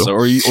lens, blue.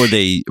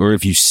 or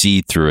if you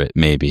see through it,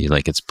 maybe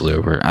like it's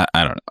blue. Or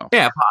I don't know.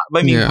 Yeah,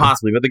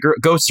 possibly, but the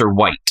ghosts are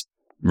white.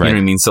 Right. You know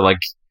what I mean? So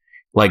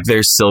like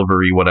they're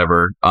silvery,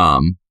 whatever.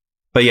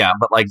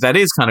 But like that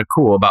is kind of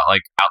cool about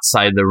like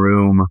outside the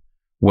room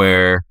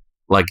where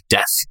like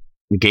death,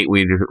 the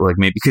gateway to like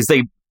maybe because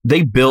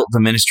they built the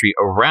ministry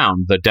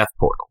around the death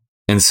portal,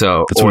 and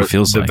so that's what it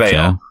feels like. Veil.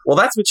 Yeah. Well,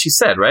 that's what she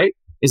said, right?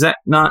 Is that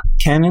not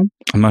canon?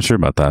 I'm not sure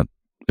about that.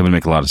 It would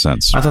make a lot of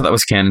sense. I thought that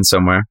was canon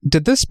somewhere.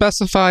 Did this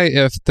specify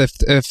if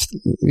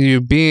you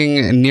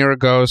being near a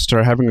ghost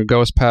or having a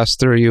ghost pass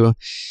through you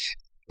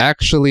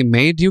actually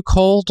made you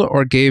cold,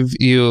 or gave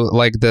you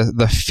like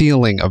the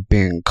feeling of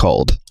being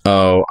cold?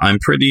 Oh, I'm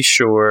pretty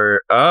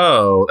sure.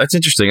 Oh, that's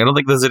interesting. I don't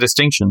think there's a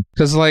distinction.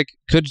 Because like,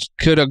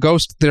 could a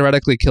ghost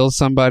theoretically kill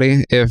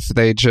somebody if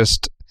they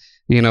just...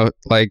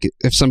 like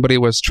if somebody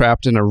was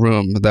trapped in a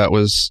room that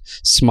was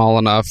small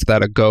enough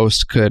that a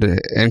ghost could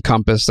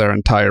encompass their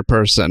entire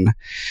person,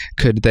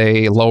 could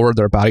they lower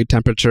their body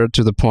temperature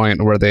to the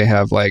point where they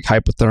have like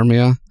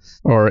hypothermia?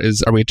 Or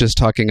are we just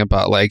talking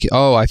about like,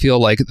 oh, I feel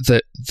like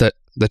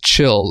the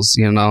chills,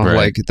 right.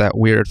 Like that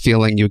weird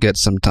feeling you get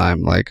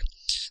sometime, like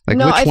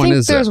no, which I one think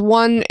is there's it?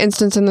 one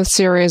instance in the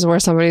series where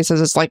somebody says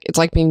it's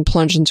like being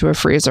plunged into a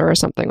freezer or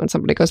something when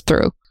somebody goes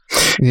through.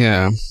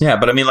 Yeah,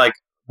 but I mean, like.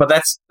 But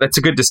that's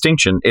a good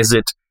distinction. Is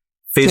it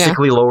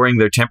physically lowering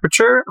their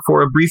temperature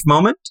for a brief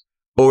moment?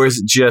 Or is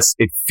it just,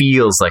 it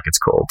feels like it's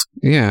cold?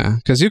 Yeah,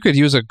 because you could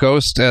use a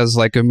ghost as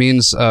like a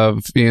means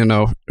of,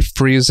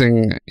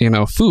 freezing,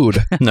 food.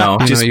 No,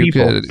 just you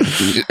people.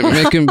 Could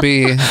make him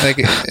be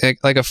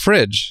like a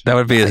fridge. That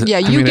would be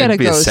you get a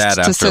ghost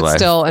to sit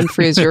still and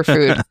freeze your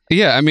food.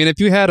 Yeah, I mean, if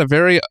you had a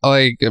very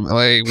like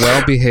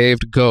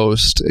well-behaved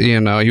ghost,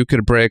 you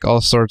could break all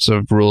sorts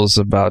of rules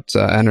about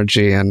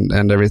energy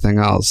and everything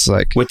else.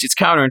 Like, which is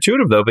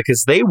counterintuitive though,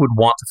 because they would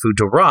want the food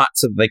to rot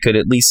so that they could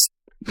at least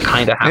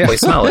kind of halfway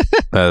smell it.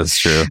 That's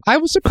true. I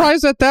was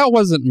surprised that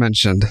wasn't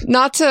mentioned.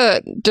 Not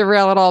to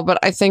derail at all, but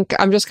I think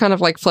I'm just kind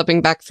of like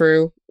flipping back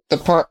through the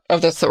part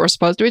of this that we're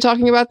supposed to be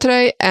talking about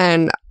today,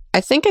 and I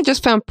think I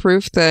just found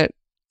proof that,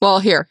 well,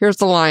 here's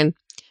the line.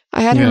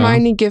 I had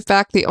Hermione give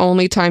back the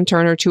only time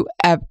turner to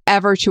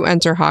ever to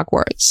enter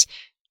Hogwarts.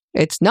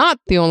 It's not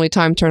the only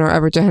time turner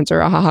ever to enter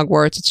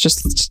Hogwarts. It's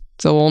just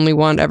the only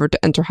one ever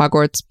to enter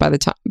Hogwarts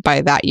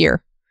by that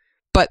year.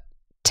 But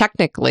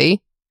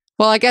technically,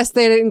 well, I guess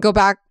they didn't go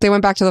back. They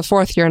went back to the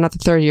fourth year, not the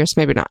third year, so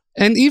maybe not.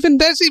 And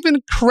that's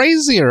even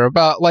crazier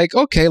about like,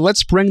 okay,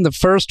 let's bring the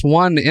first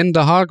one into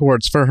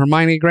Hogwarts for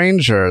Hermione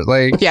Granger.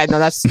 Like, yeah, no,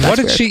 that's what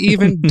had weird. she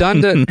even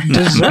done to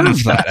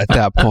deserve that at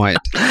that point?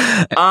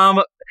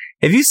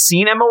 Have you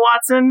seen Emma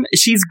Watson?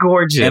 She's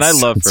gorgeous. And I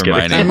love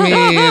Hermione. I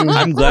mean,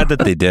 I'm glad that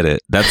they did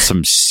it. That's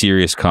some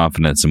serious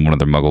confidence in one of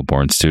their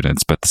Muggle-born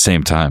students. But at the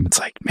same time, it's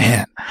like,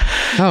 man.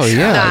 Oh,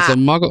 yeah. It's a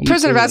Muggle.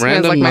 Prison of Azkaban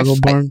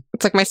is like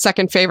it's like my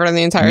second favorite in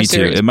the entire Me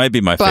series. too. It might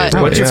be my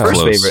favorite. What's your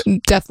first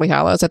favorite? Deathly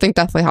Hallows. I think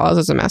Deathly Hallows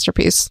is a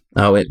masterpiece.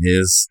 Oh, it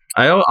is.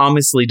 I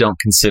honestly don't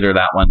consider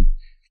that one.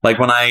 Like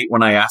when I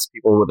ask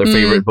people what their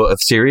favorite book of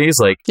series,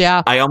 like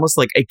I almost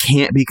like it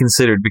can't be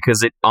considered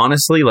because it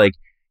honestly like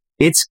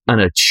it's an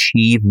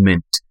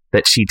achievement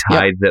that she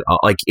tied that all,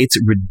 like it's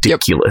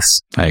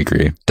ridiculous. I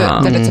agree.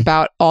 That it's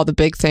about all the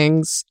big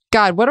things.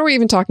 God, what are we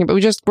even talking about?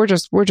 We're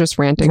just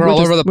ranting. We're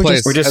all over the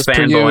place. We're just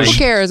fanboying. Who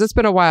cares? It's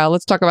been a while.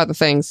 Let's talk about the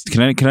things.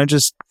 Can I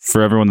just,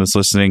 for everyone that's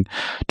listening,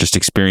 just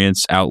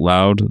experience out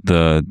loud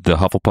the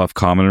Hufflepuff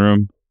common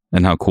room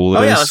and how cool it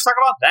is? Oh yeah, let's talk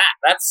about that.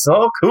 That's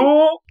so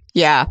cool.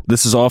 Yeah.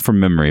 This is all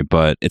from memory,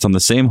 but it's on the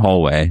same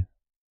hallway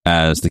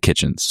as the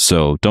kitchens.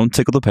 So don't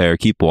tickle the pear,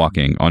 keep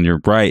walking. On your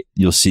right,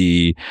 you'll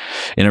see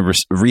in a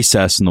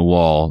recess in the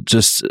wall,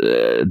 just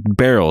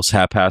barrels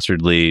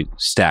haphazardly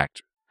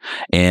stacked.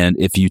 And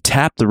if you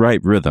tap the right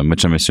rhythm,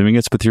 which I'm assuming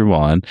it's with your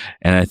wand,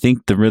 and I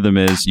think the rhythm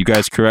is, you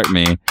guys correct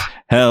me,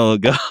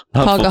 Helga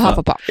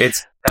Hufflepuff.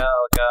 It's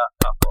Helga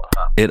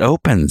Hufflepuff. It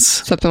opens.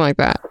 Something like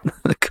that.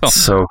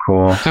 So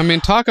cool. I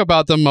mean, talk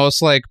about the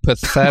most like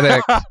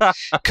pathetic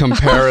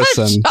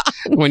comparison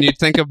when you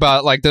think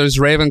about like those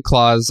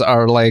Ravenclaws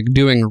are like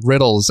doing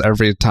riddles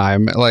every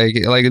time. Like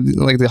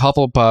the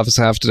Hufflepuffs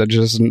have to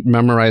just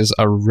memorize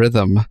a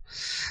rhythm.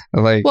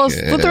 Like, well,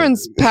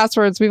 Slytherin's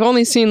passwords, we've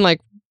only seen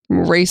like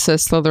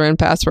racist Slytherin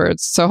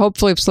passwords. So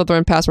hopefully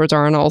Slytherin passwords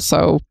aren't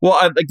also... Well,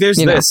 like there's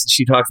this.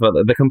 She talks about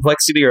the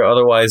complexity or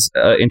otherwise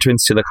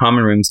entrance to the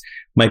common rooms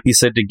might be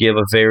said to give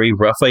a very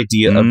rough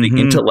idea of the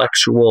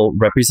intellectual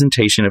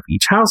representation of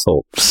each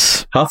household.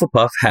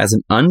 Hufflepuff has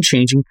an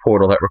unchanging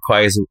portal that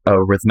requires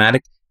a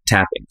rhythmic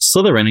tapping.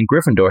 Slytherin and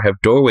Gryffindor have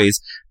doorways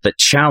that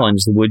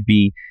challenge the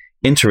would-be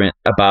entrant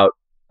about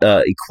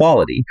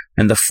equality,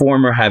 and the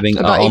former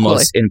having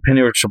almost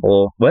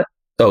impenetrable... What?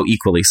 Oh,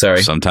 equally,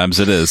 sorry. Sometimes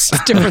it is.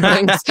 Different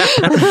things.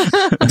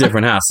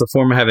 Different house. The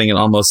former having an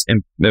almost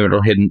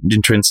impenetrable hidden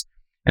entrance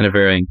and a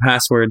varying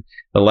password.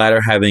 The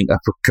latter having a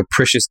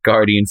capricious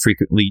guardian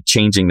frequently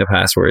changing the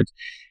password.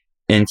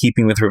 In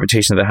keeping with the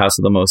reputation of the house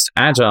of the most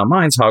agile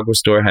minds,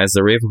 Hogwarts door has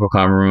the Ravenclaw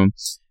common room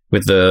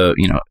with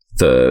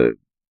the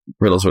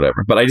riddles,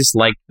 whatever. But I just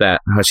like that,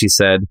 how she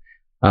said,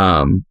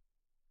 an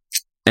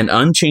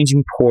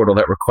unchanging portal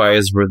that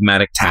requires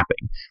rhythmic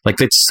tapping. Like,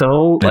 that's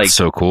so, That's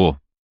so cool.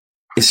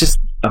 It's just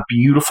a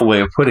beautiful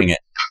way of putting it.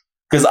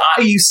 Because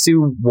I used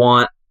to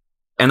want,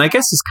 and I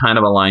guess this kind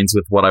of aligns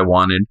with what I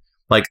wanted.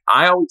 Like,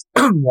 I always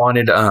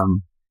wanted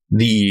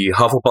the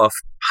Hufflepuff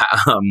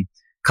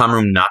common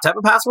room not to have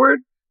a password.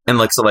 And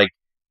like, so like,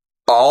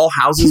 all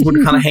houses would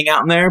kind of hang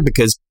out in there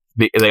because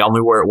they all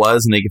knew where it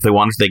was, and if they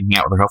wanted to, they can hang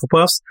out with their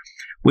Hufflepuffs.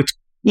 Which,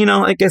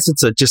 I guess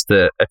it's just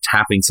a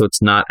tapping, so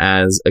it's not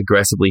as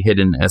aggressively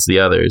hidden as the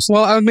others.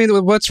 Well, I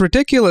mean, what's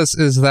ridiculous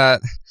is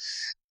that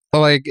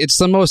like it's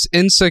the most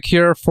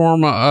insecure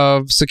form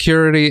of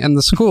security in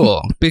the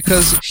school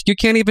because you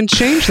can't even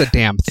change the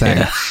damn thing.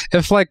 Yeah.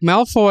 If like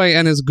Malfoy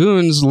and his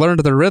goons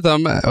learned the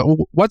rhythm,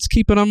 what's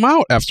keeping them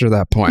out after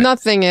that point?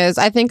 Nothing is.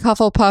 I think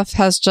Hufflepuff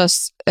has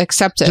just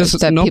accepted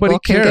that nobody people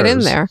cares. can get in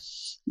there.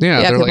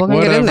 Yeah, they're people like,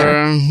 can get in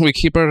there. whatever, we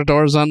keep our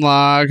doors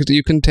unlocked,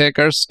 you can take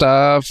our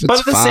stuff, it's But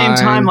at the fine. same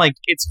time, like,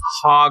 it's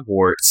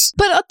Hogwarts.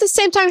 But at the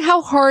same time,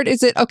 how hard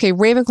is it? Okay,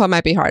 Ravenclaw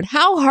might be hard.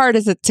 How hard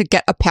is it to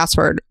get a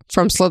password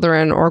from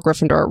Slytherin or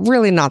Gryffindor?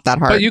 Really not that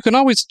hard. But you can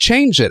always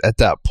change it at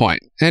that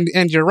point. And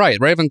you're right,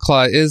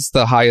 Ravenclaw is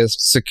the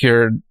highest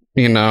secured,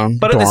 But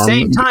at the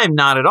same time,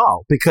 not at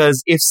all.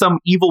 Because if some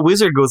evil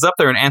wizard goes up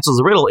there and answers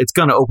a riddle, it's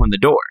going to open the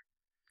door.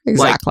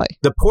 Exactly. Like,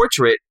 the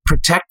portrait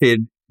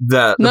protected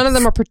None of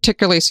them are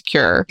particularly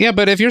secure. Yeah,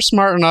 but if you're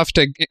smart enough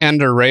to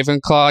enter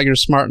Ravenclaw, you're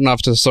smart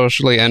enough to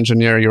socially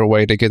engineer your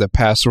way to get a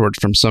password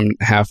from some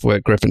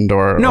half-wit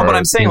Gryffindor. No, but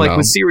I'm saying, like,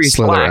 with Sirius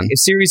Slytherin. Black, if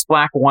Sirius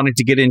Black wanted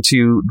to get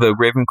into the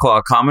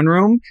Ravenclaw common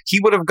room,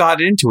 he would have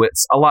got into it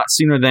a lot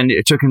sooner than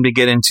it took him to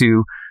get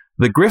into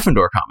the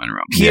Gryffindor common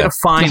room. He had to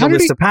find a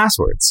list of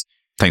passwords.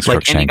 Thanks, like,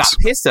 Crookshanks. and he got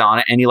pissed on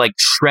it, and he like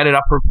shredded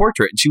up her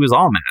portrait, and she was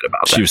all mad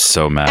about that. She was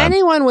so mad.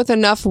 Anyone with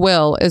enough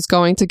will is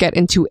going to get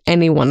into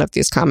any one of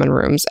these common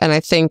rooms, and I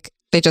think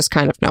they just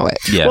kind of know it.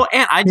 Yeah. Well,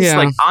 and I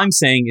just I'm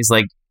saying is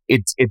like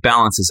it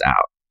balances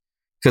out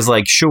because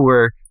like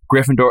sure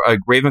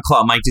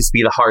Ravenclaw might just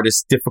be the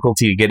hardest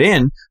difficulty to get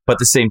in, but at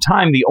the same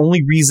time the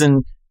only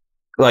reason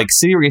like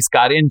Sirius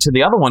got into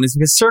the other one is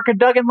because Circa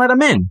Duggan let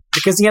him in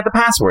because he had the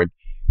password.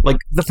 Like,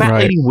 the fat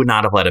lady would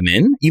not have let him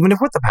in, even if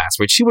with the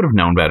password. She would have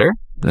known better.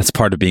 That's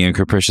part of being a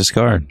capricious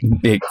guard.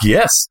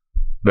 Yes.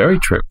 Very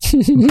true.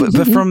 but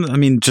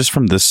just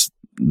from this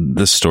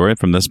story,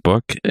 from this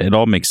book, it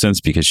all makes sense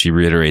because she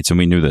reiterates, and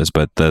we knew this,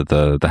 but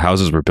the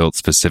houses were built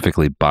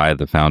specifically by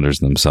the founders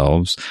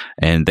themselves,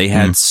 and they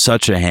had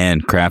such a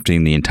hand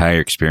crafting the entire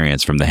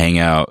experience, from the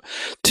hangout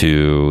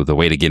to the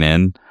way to get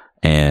in.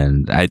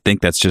 And I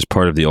think that's just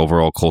part of the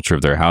overall culture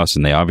of their house,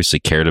 and they obviously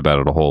cared about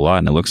it a whole lot.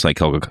 And it looks like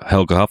Helga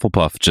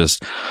Hufflepuff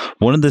just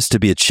wanted this to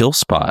be a chill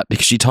spot,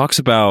 because she talks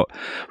about,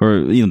 or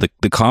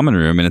the common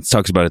room, and it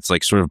talks about it's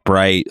like sort of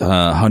bright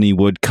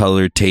honeywood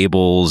colored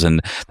tables,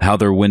 and how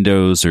their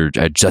windows are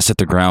just at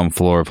the ground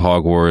floor of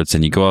Hogwarts,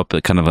 and you go up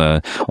kind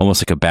of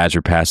almost like a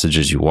badger passage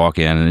as you walk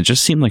in, and it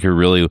just seemed like a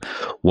really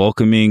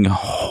welcoming,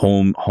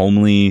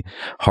 homely,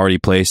 hearty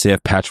place. They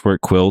have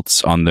patchwork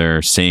quilts on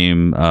their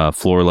same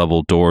floor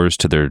level doors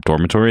to their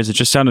dormitories. It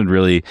just sounded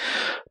really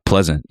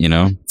pleasant,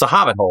 It's a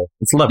hobbit hole.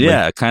 It's lovely.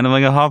 Yeah, kind of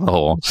like a hobbit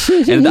hole.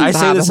 And I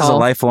say this as a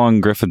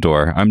lifelong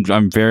Gryffindor.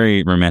 I'm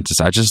very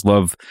romantic. I just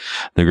love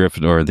the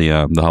Gryffindor, the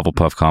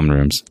Hufflepuff common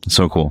rooms.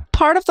 So cool.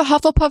 Part of the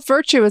Hufflepuff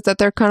virtue is that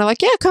they're kind of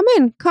like, yeah, come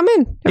in.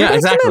 Everybody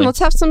exactly. Come in. Let's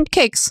have some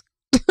cakes.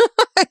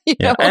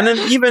 Yeah, and then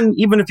even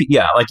if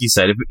like you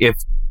said, if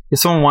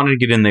someone wanted to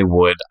get in, they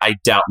would. I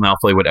doubt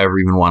Malfoy would ever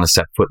even want to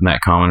set foot in that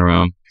common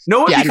room.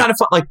 No, it'd be kind of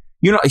fun. Like,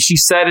 she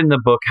said in the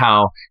book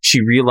how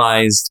she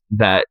realized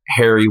that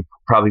Harry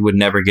probably would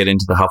never get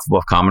into the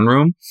Hufflepuff common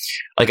room.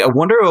 Like, I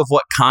wonder of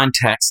what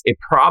context it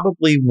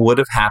probably would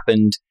have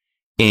happened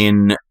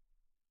in,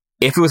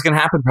 if it was going to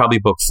happen, probably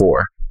book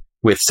 4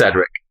 with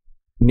Cedric.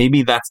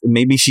 Maybe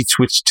she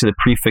switched to the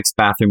prefix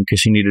bathroom because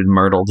she needed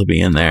Myrtle to be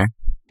in there.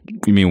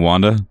 You mean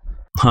Wanda?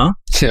 Huh?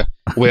 Yeah.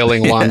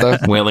 Wailing Wanda.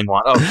 Wailing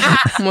Wanda.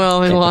 Oh.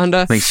 Wailing Wanda.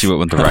 I think she went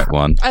with the right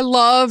one. I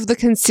love the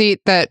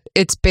conceit that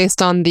it's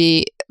based on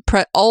the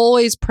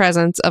always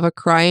presence of a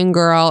crying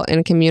girl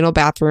in communal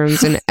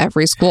bathrooms in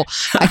every school.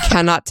 I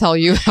cannot tell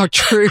you how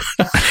true.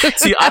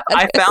 See,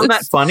 I found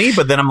that funny,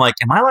 but then I'm like,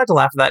 am I allowed to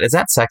laugh at that? Is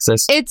that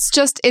sexist?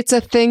 It's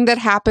a thing that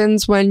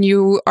happens when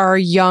you are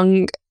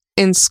young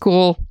in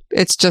school.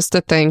 It's just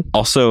a thing.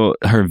 Also,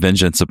 her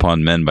vengeance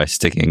upon men by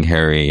sticking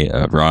Harry,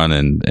 Ron,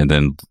 and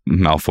then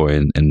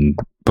Malfoy in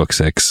book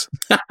 6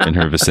 in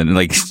her vicinity.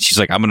 Like, she's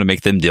like, I'm going to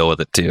make them deal with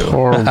it too.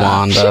 Poor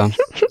Wanda.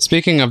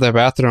 Speaking of the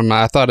bathroom,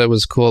 I thought it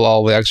was cool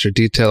all the extra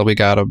detail we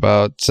got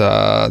about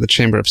the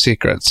Chamber of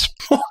Secrets.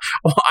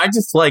 Well, I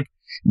just like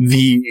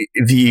the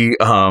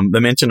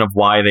mention of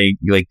why they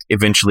like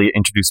eventually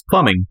introduced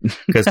plumbing,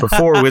 because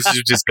before wizards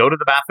would just go to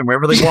the bathroom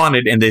wherever they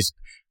wanted and they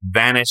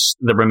vanish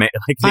the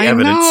evidence.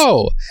 I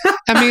know.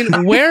 I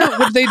mean, where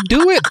would they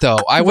do it though?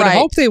 I would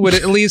hope they would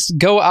at least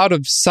go out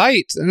of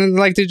sight, and then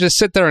like they just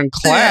sit there in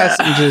class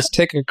and just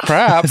take a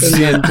crap and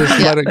then just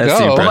let it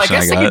go. Well, I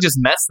guess they could just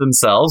mess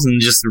themselves and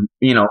just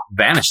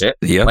vanish it.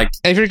 Yeah. Like,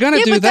 if you're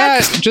gonna do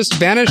that, just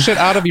vanish it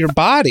out of your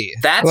body.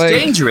 That's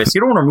dangerous. You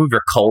don't want to remove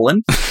your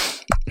colon.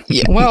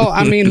 Yeah. Well,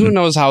 I mean, who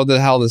knows how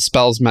the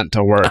spell's meant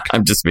to work?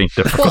 I'm just being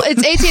difficult. Well,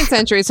 it's 18th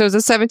century, so it's the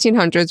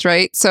 1700s,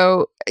 right?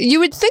 So you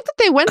would think that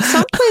they went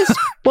someplace.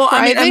 Well,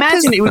 I mean,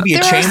 imagine it would be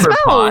a chamber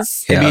pot.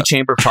 Yeah. It'd be a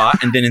chamber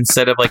pot, and then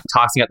instead of like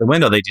tossing out the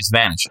window, they just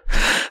vanish.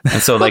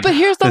 And so, like, but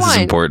here's the this line: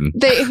 is important.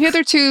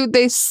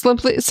 They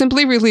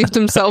simply relieved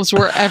themselves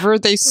wherever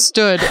they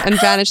stood and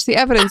vanished the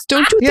evidence.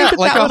 Don't you think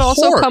that would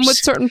also come with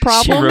certain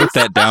problems? She wrote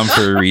that down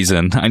for a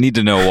reason. I need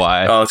to know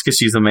why. Oh, it's because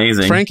she's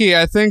amazing, Frankie.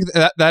 I think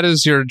that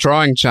is your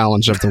drawing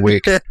challenge of the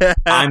week.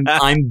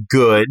 I'm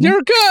good.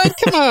 You're good.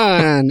 Come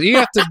on, you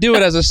have to do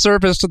it as a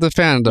service to the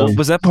fandom. Well,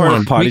 was that part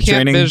of potty we can't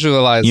training?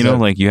 Visualize it.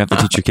 Like you have to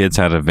teach your kids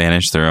how to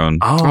vanish their own.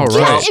 Oh,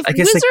 right. Yeah, I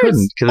guess they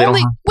couldn't.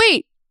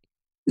 Wait,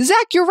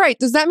 Zach, you're right.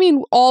 Does that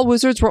mean all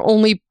wizards were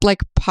only like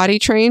potty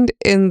trained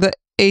in the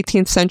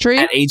 18th century?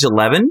 At age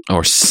 11?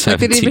 Or 17? Like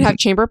they didn't even have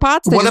chamber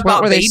pots? What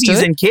about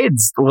babies and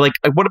kids? Like,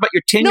 what about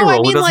your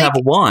 10-year-old who doesn't have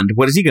a wand?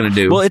 What is he going to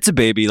do? Well, it's a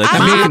baby. Like,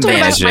 I'm you can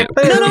manage it.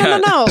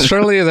 No.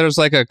 Surely there's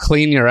like a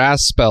clean your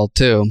ass spell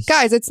too.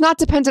 Guys, it's not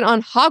dependent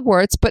on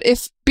Hogwarts, but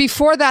if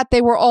before that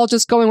they were all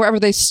just going wherever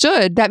they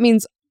stood, that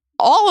means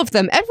all of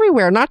them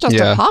everywhere, not just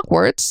at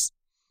Hogwarts.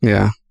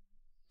 Yeah.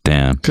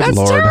 Damn. Good That's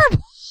Lord.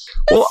 terrible.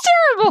 That's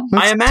terrible.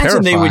 I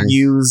imagine they would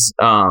use,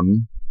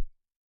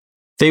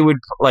 they would,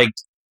 like,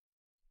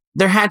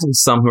 there had to be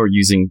some who were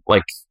using,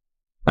 like,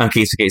 on a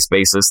case-to-case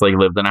basis, like,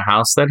 lived in a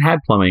house that had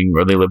plumbing,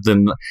 or they lived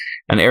in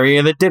an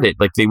area that did it.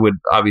 Like, they would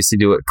obviously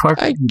do it.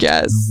 Clark, I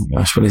guess. Oh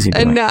my gosh, what is he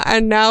doing?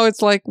 And now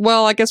it's like,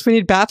 well, I guess we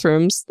need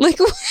bathrooms. Like,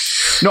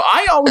 no,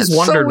 I always That's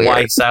wondered so why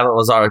weird.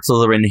 Salazar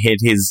Slytherin hid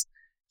his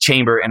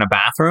chamber in a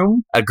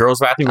bathroom, a girl's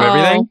bathroom,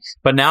 everything.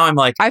 But now I'm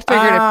like, I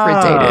figured it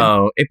predated.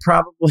 Oh, it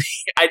probably.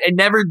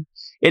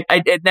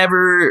 It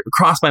never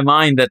crossed my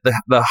mind that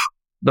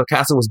the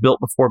castle was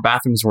built before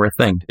bathrooms were a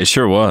thing. It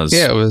sure was.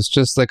 Yeah, it was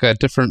just like a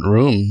different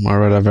room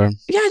or whatever.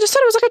 Yeah, I just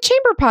thought it was like a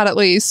chamber pot at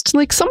least,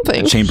 like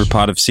something. A chamber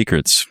pot of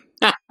secrets.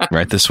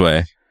 Right this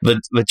way.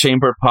 The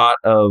chamber pot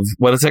of,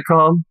 what is it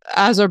called?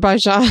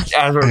 Azerbaijan.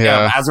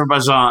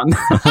 Azerbaijan.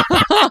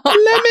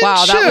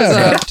 Wow,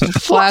 that was a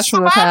flash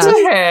from the past.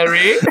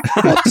 Harry?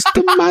 What's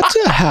the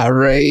matter,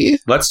 Harry?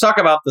 Let's talk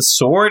about the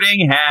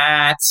Sorting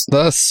Hat.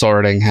 The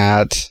Sorting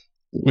Hat.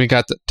 We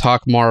got to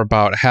talk more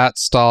about hat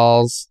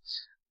stalls.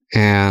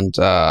 And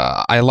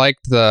I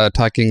liked the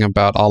talking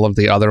about all of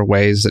the other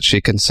ways that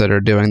she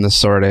considered doing the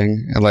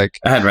sorting. Like,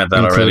 I had read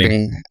that including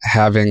already.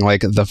 having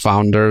like the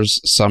founders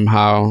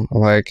somehow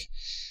like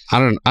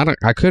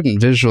I couldn't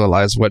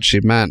visualize what she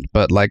meant,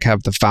 but like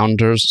have the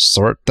founders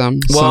sort them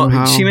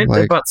somehow. She meant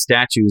like, about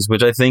statues,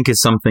 which I think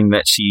is something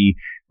that she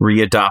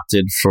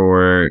readopted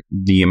for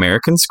the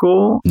American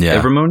school,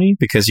 Evermony,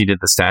 because she did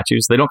the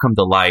statues. They don't come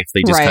to life.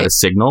 They just kind of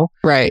signal.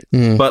 Right.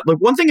 But like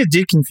one thing that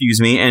did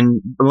confuse me,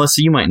 and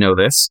Melissa, you might know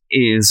this,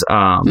 is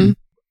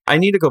I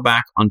need to go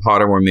back on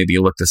Pottermore, maybe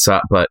you look this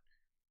up, but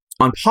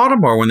on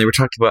Pottermore, when they were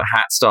talking about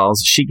hat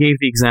stalls, she gave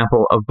the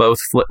example of both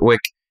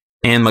Flitwick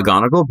and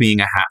McGonagall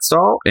being a hat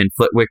stall, and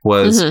Flitwick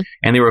was,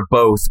 and they were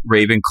both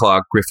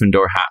Ravenclaw,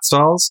 Gryffindor hat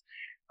stalls.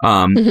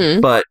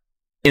 But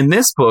in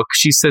this book,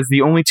 she says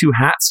the only two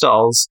hat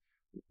stalls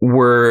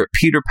were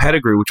Peter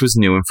Pettigrew, which was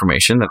new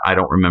information that I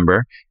don't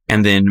remember,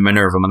 and then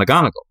Minerva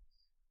McGonagall.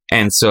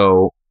 And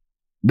so,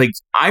 like,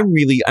 I'm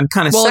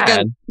kind of sad.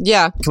 Again,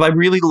 because I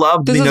really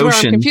loved the notion. This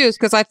is where I'm confused,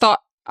 because I thought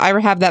I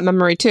have that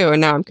memory too,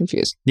 and now I'm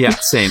confused. Yeah,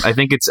 same. I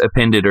think it's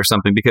appended or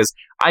something, because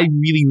I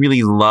really,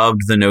 really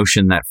loved the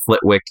notion that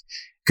Flitwick,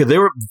 because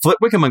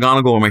Flitwick and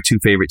McGonagall were my two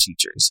favorite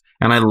teachers,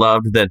 and I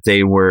loved that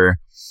they were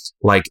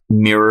like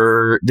they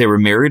were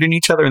mirrored in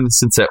each other in the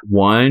sense that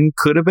one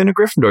could have been a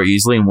Gryffindor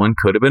easily and one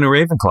could have been a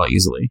Ravenclaw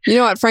easily. You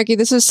know what, Frankie?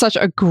 This is such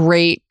a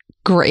great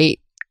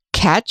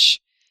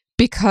catch,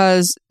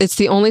 because it's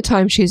the only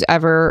time she's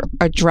ever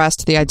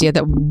addressed the idea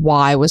that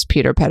why was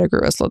Peter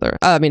Pettigrew a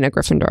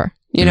Gryffindor,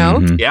 you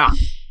know? Yeah.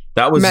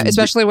 That was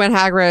especially when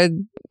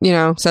Hagrid,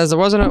 says it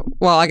wasn't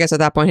well, I guess at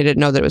that point he didn't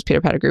know that it was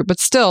Peter Pettigrew,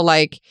 but still,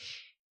 like,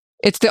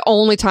 it's the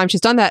only time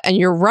she's done that. And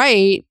you're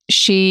right,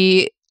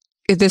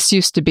 this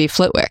used to be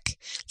Flitwick.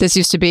 This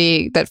used to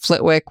be that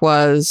Flitwick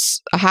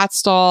was a hat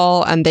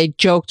stall and they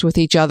joked with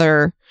each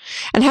other.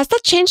 And has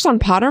that changed on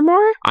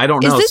Pottermore? I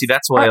don't know. See,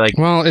 that's why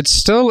well, it's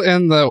still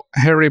in the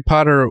Harry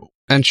Potter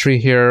entry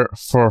here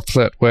for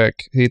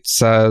Flitwick. It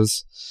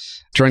says,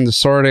 during the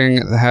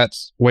sorting, the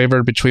hats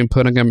wavered between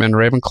putting him in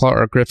Ravenclaw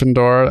or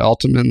Gryffindor.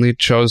 Ultimately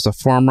chose the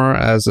former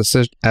as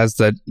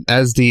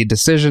the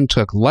decision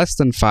took less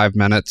than 5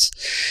 minutes.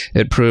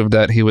 It proved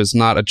that he was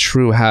not a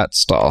true hat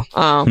stall.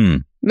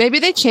 Oh. Maybe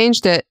they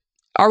changed it.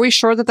 Are we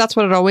sure that that's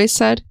what it always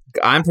said?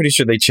 I'm pretty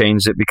sure they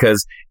changed it,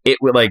 because it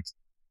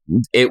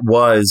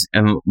was,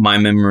 in my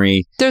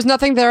memory. There's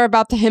nothing there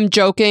about him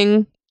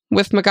joking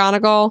with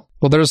McGonagall?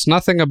 Well, there's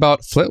nothing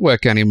about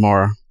Flitwick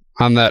anymore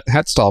on that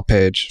hat stall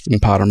page in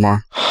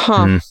Pottermore.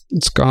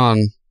 It's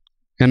gone.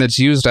 And it's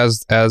used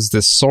as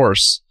this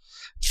source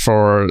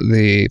for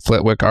the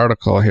Flitwick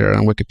article here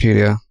on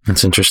Wikipedia.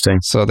 That's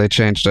interesting. So they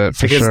changed it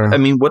for sure. I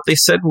mean, what they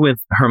said with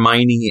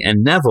Hermione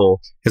and Neville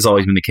has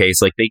always been the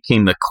case. Like, they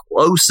came the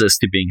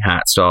closest to being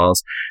hat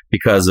stalls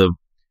because of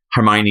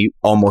Hermione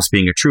almost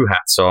being a true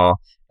hat stall,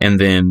 and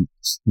then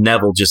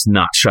Neville just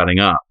not shutting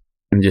up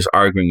and just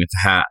arguing with the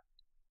hat.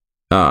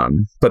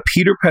 But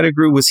Peter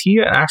Pettigrew, was he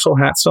an actual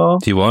hat stall?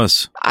 He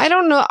was. I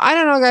don't know,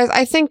 guys.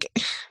 I think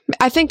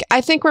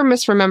we're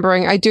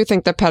misremembering. I do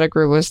think that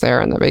Pettigrew was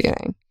there in the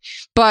beginning,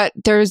 but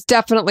there's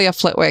definitely a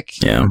Flitwick.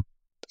 Yeah,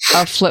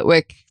 a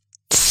Flitwick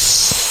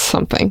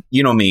something.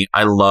 You know me,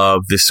 I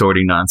love this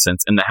sorting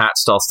nonsense, and the hat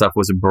stall stuff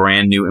was a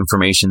brand new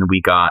information that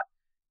we got.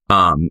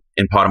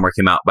 In Pottermore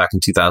came out back in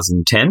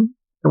 2010.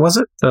 Was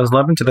it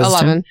 2011?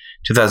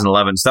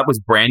 2011. So that was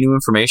brand new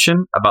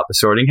information about the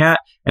sorting hat.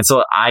 And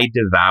so I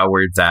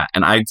devoured that.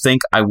 And I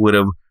think I would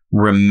have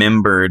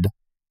remembered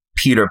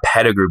Peter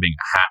Pettigrew being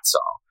a hat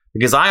stall,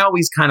 because I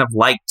always kind of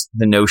liked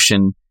the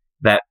notion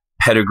that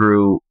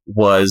Pettigrew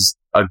was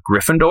a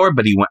Gryffindor,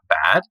 but he went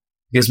bad,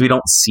 because we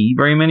don't see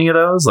very many of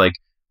those. Like,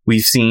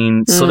 we've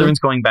seen Slytherin's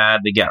going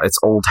bad. It's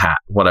old hat,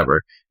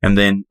 whatever. And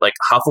then like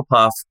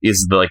Hufflepuff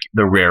is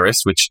the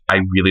rarest, which I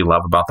really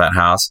love about that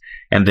house.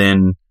 And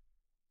then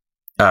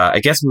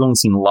I guess we've only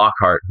seen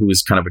Lockhart, who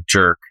was kind of a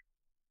jerk,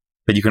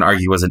 but you can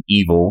argue he wasn't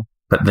evil.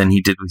 But then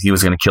he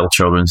was going to kill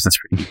children. So that's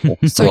pretty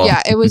cool. So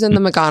yeah, it was in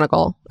the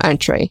McGonagall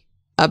entry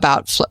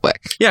about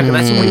Flitwick. Yeah,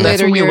 because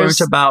that's when we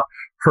learned about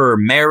her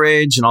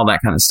marriage and all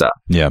that kind of stuff.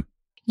 Yeah.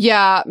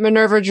 Yeah,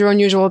 Minerva drew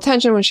unusual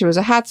attention when she was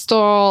a hat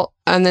stall,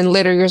 and then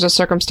later years of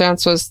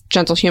circumstance was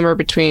gentle humor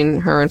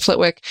between her and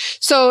Flitwick.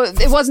 So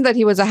it wasn't that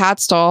he was a hat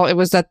stall; it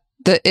was that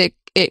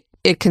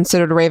it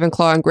considered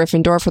Ravenclaw and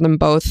Gryffindor for them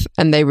both,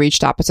 and they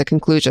reached opposite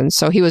conclusions.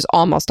 So he was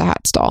almost a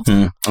hat stall.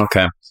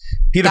 Okay,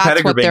 Peter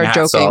Pettigrew being a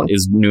hat stall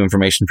is new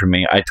information for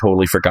me. I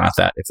totally forgot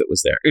that if it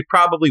was there. It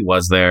probably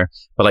was there,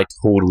 but I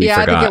totally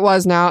forgot. Yeah, I think it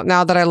was. Now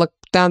that I look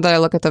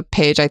at the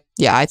page,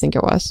 I think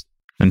it was.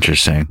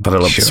 Interesting. But I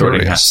love the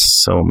sorting hat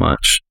so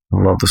much. I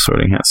love the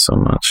sorting hat so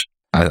much.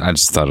 I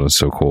just thought it was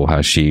so cool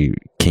how she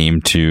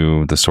came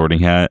to the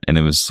sorting hat, and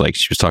it was like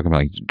she was talking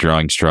about like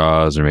drawing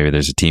straws, or maybe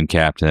there's a team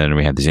captain, and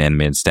we have these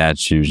animated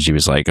statues. She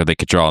was like, they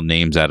could draw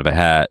names out of a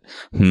hat.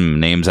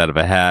 Names out of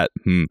a hat.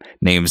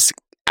 Names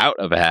out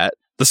of a hat.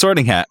 The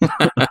sorting hat.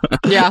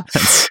 Yeah,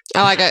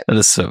 I like it. That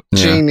is so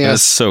genius.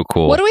 That's so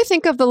cool. What do we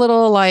think of the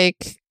little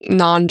like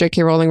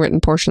non-J.K. Rowling written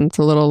portions?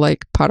 The little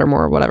like Pottermore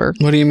or whatever.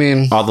 What do you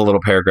mean? All the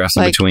little paragraphs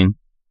in between.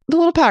 The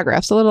little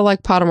paragraphs, the little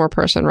like Pottermore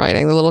person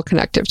writing, the little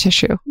connective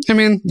tissue. I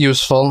mean,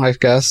 useful, I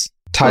guess.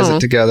 Ties it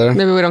together.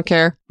 Maybe we don't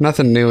care.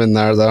 Nothing new in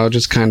there, though.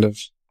 Just kind of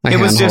It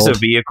was just a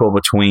vehicle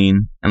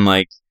between, and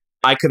like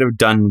I could have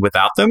done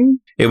without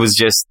them. It was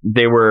just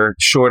they were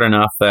short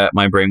enough that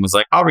my brain was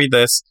like, I'll read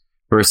this,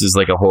 versus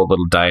like a whole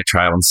little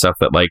diatribe and stuff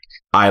that like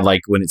I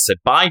like when it said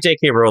by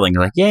J.K. Rowling,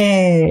 you're like,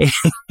 yay.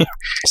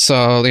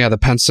 So yeah, the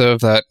pensive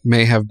that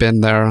may have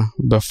been there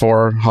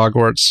before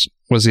Hogwarts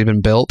was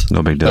even built.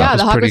 No big deal. Yeah,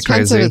 the pretty Hogwarts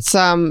crazy.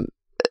 pensive.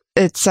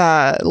 It's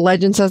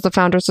legend says the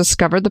founders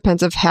discovered the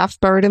pensive half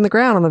buried in the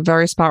ground on the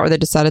very spot where they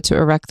decided to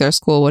erect their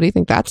school. What do you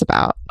think that's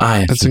about?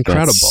 That's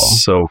incredible.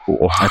 So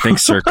cool. I think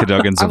Sir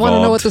Cadogan's I involved.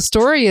 want to know what the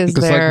story is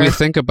Because there. like we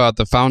think about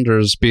the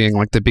founders being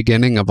like the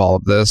beginning of all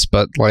of this,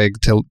 but like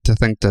to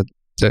think that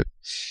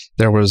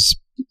there was,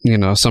 you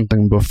know,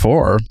 something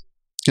before,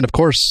 and of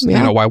course, you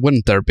know, why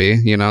wouldn't there be?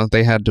 You know,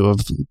 they had to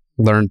have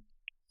learned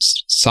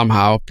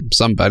somehow from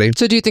somebody.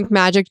 So do you think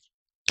magic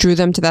drew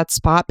them to that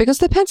spot? Because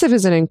the pensive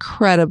is an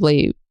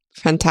incredibly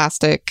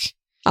fantastic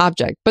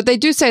object, but they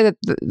do say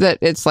that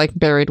it's like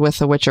buried with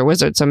a witch or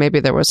wizard, so maybe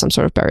there was some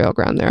sort of burial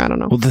ground there. I don't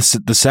know. Well,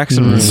 the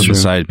Saxon roots on the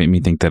side made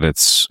me think that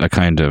it's a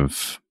kind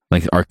of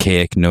like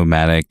archaic,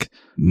 nomadic,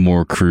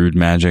 more crude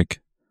magic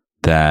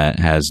that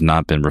has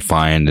not been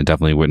refined and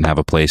definitely wouldn't have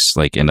a place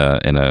like in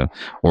a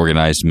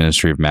organized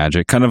ministry of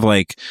magic. Kind of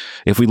like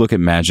if we look at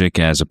magic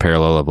as a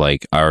parallel of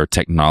like our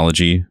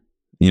technology,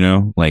 you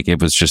know, like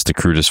it was just the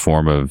crudest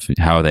form of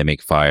how they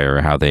make fire,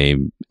 or how they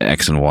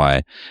X and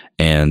Y.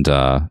 And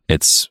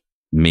it's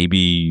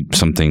maybe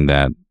something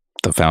that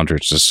the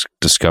founders just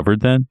discovered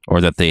then, or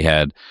that they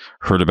had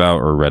heard about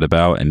or read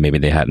about, and maybe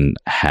they hadn't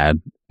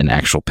had an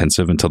actual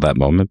pensive until that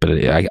moment. But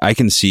I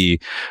can see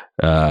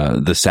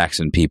the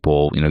Saxon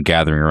people, you know,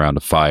 gathering around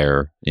a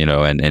fire, you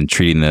know, and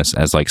treating this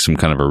as like some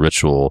kind of a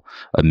ritual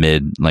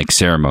amid like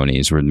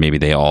ceremonies where maybe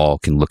they all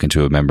can look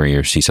into a memory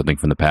or see something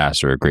from the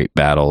past, or a great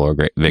battle or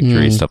great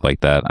victory, stuff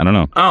like that. I don't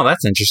know. Oh,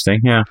 that's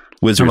interesting. Yeah.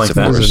 Wizards, like of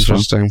that. course.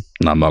 Interesting.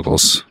 Not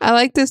muggles. I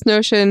like this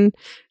notion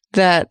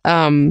that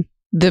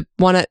the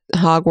one at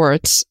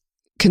Hogwarts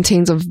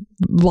contains a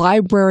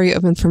library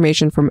of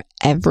information from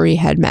every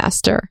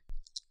headmaster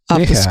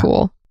of the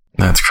school.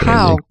 That's crazy.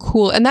 How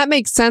cool. And that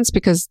makes sense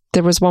because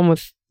there was one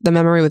with the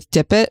memory with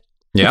Dippet,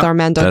 with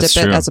Armando that's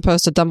Dippet, true. as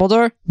opposed to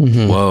Dumbledore.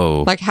 Mm-hmm.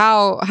 Whoa. Like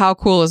how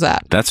cool is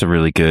that? That's a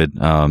really good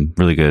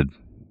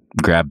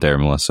grab there,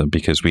 Melissa,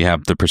 because we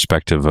have the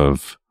perspective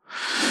of,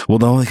 well,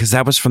 no, because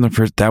that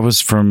was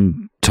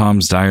from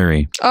Tom's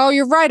diary. Oh,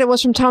 you're right. It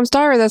was from Tom's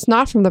diary. That's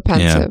not from the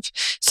pensive.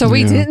 So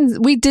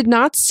we did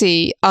not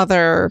see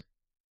other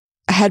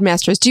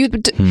headmasters.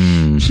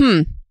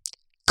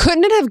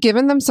 Couldn't it have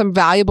given them some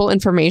valuable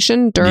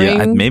information during?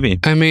 Yeah, maybe.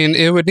 I mean,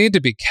 it would need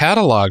to be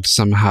cataloged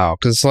somehow,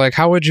 because like,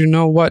 how would you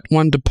know what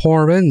one to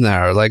pour in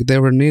there? Like,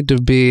 there would need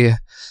to be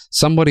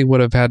somebody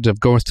would have had to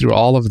go through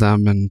all of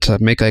them and to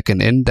make like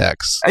an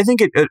index. I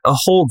think it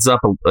holds up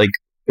like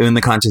in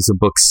the context of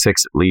book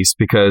 6 at least,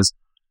 because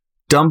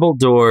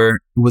Dumbledore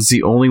was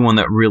the only one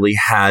that really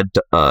had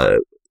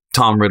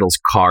Tom Riddle's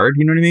card.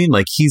 You know what I mean?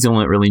 Like he's the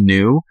one that really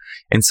knew,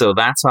 and so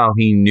that's how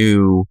he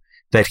knew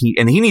that he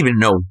didn't even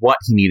know what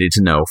he needed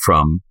to know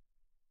from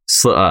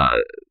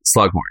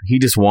Slughorn. He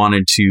just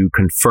wanted to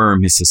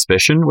confirm his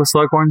suspicion with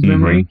Slughorn's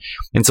memory.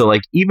 And so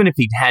like, even if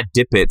he'd had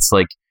Dippet's,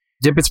 like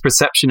Dippet's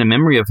perception and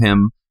memory of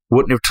him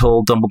wouldn't have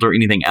told Dumbledore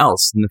anything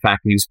else than the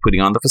fact that he was putting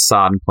on the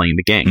facade and playing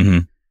the game. Mm-hmm.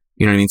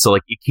 You know what I mean? So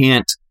like, you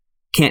can't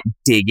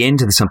dig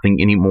into something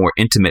any more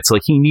intimate. So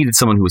like, he needed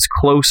someone who was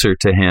closer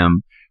to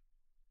him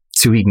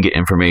so he can get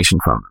information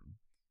from him.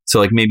 So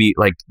like, maybe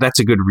like that's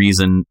a good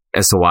reason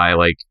as to why,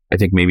 like, I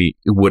think maybe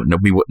we wouldn't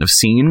have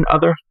seen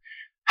other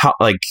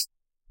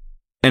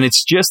and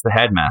it's just the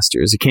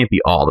headmasters. It can't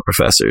be all the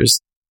professors.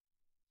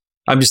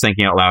 I'm just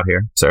thinking out loud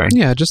here. Sorry.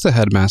 Yeah, just the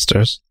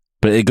headmasters.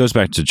 But it goes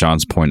back to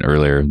John's point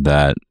earlier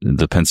that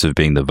the pensive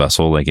being the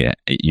vessel, like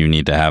you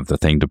need to have the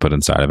thing to put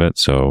inside of it.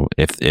 So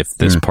if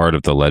this part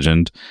of the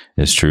legend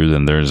is true,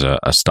 then there's a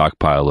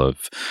stockpile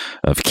of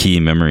key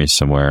memories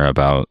somewhere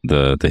about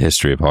the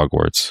history of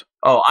Hogwarts.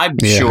 Oh, I'm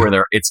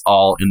sure it's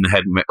all in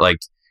the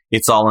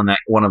it's all in that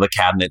one of the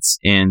cabinets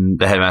in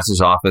the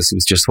headmaster's office. It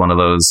was just one of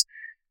those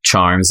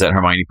charms that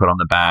Hermione put on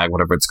the bag,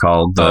 whatever it's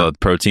called. The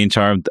protein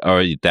charm.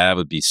 Oh, that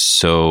would be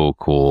so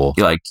cool.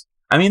 Like,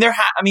 I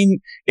mean,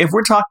 if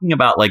we're talking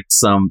about like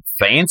some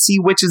fancy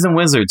witches and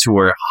wizards who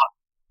are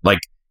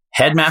like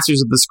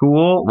headmasters of the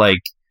school,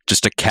 like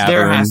just a cavern,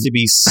 there has to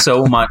be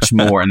so much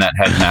more in that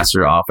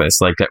headmaster office,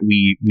 like that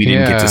we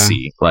didn't get to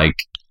see. Like,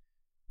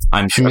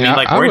 I'm sure. I mean,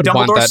 like, where did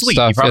Dumbledore sleep?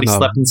 He probably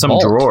slept in some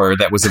drawer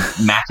that was an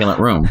immaculate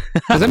room.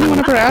 Has anyone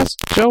ever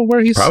asked Joe where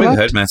he probably slept?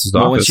 The headmaster's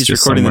office. When she's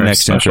recording the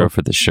next intro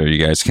for the show,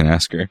 you guys can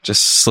ask her.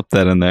 Just slip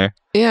that in there.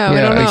 Yeah, we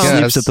don't know. He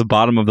sleeps at the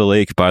bottom of the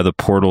lake by the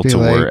portal to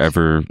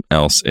wherever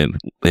else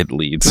it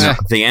leads. No,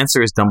 the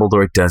answer is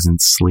Dumbledore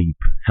doesn't sleep.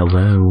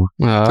 Hello.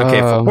 Okay,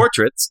 for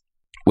portraits,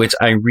 which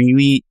I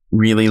really,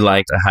 really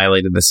liked, I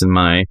highlighted this in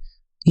my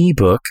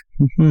ebook.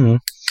 Mm-hmm.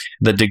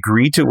 The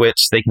degree to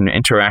which they can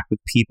interact with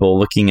people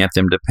looking at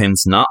them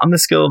depends not on the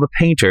skill of the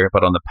painter,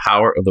 but on the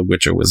power of the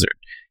witch or wizard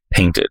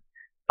painted.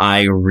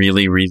 I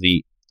really,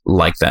 really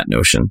like that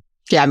notion.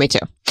 Yeah, me too.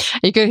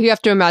 You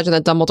have to imagine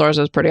that Dumbledore's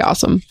was pretty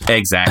awesome.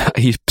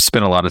 Exactly. He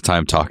spent a lot of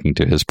time talking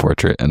to his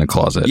portrait in a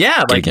closet.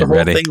 Yeah, like the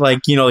whole thing, like,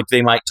 you know, like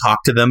they might talk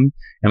to them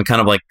and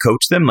kind of like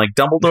coach them. Like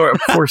Dumbledore,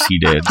 of course he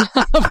did.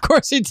 Of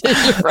course he did.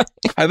 You're right.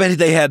 I bet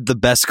they had the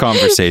best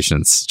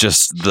conversations,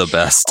 just the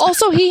best.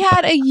 Also, he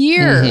had a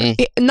year,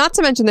 not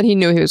to mention that he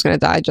knew he was going to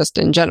die just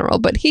in general,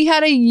 but he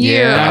had a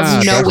year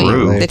of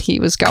knowing that he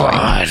was going.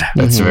 God,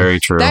 that's very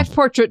true. That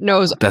portrait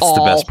knows That's all.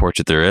 the best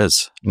portrait there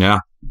is. Yeah.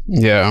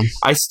 Yeah.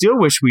 I still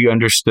wish we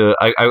understood.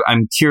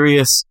 I'm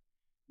curious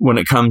when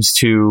it comes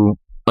to,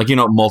 like, you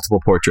know,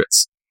 multiple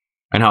portraits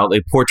and how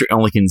a portrait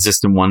only can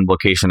exist in one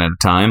location at a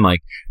time. Like,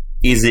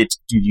 is it,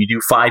 do you do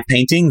 5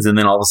 paintings and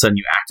then all of a sudden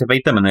you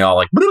activate them and they all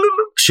like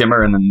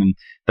shimmer and then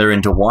they're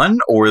into one?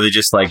 Or are they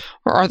just like,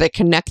 or are they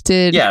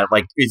connected? Yeah.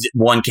 Like, is it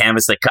one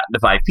canvas that cut into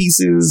 5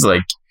 pieces?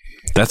 Like,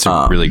 that's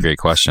a really great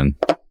question.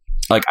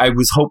 Like, I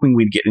was hoping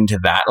we'd get into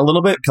that a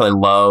little bit because I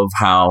love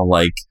how,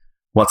 like,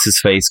 what's his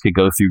face could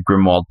go through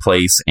Grimwald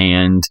Place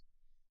and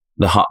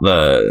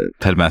the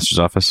headmaster's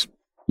office.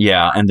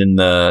 Yeah, and then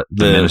the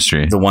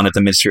ministry, the one at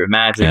the Ministry of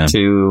Magic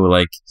too.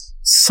 Like,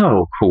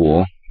 so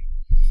cool.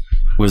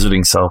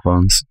 Wizarding cell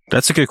phones.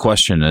 That's a good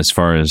question. As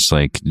far as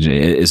like,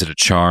 is it a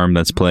charm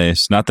that's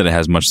placed? Not that it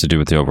has much to do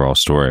with the overall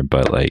story,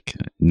 but like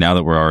now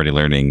that we're already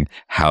learning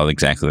how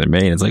exactly they're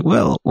made, it's like,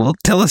 well,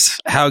 tell us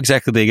how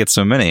exactly they get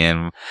so many,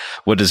 and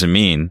what does it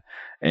mean?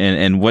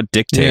 And what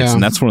dictates,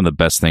 and that's one of the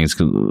best things.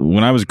 Cause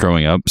when I was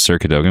growing up, Sir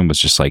Cadogan was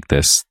just like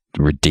this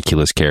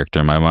ridiculous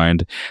character in my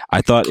mind.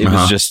 I thought it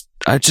was just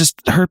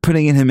her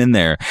putting him in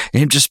there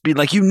and him just be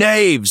like, you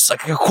knaves,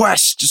 like a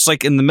quest, just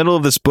like in the middle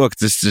of this book,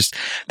 this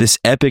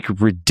epic,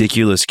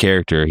 ridiculous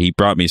character. He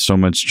brought me so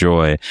much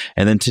joy.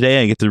 And then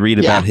today I get to read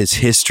about his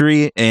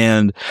history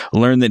and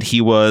learn that he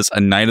was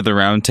a Knight of the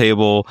Round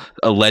Table,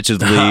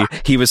 allegedly.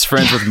 He was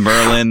friends with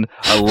Merlin,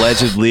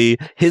 allegedly.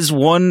 His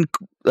one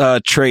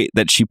trait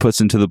that she puts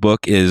into the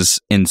book is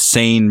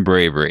insane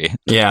bravery.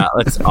 Yeah,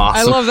 that's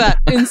awesome. I love that.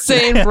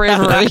 Insane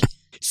bravery.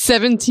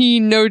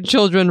 17 no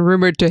children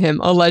rumored to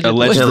him,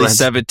 allegedly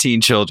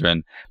 17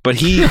 children. But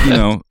he, you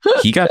know,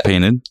 he got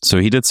painted, so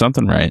he did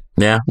something right.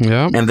 Yeah.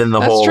 And then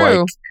the whole,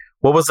 like,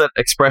 what was that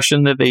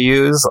expression that they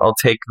use?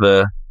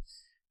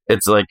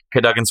 It's like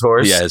Cadogan's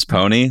horse. Yeah, his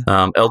pony.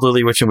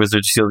 Elderly witch and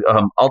wizard.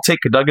 I'll take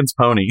Cadogan's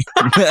pony.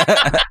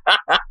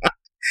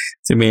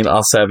 To mean,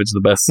 I'll savage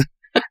the best.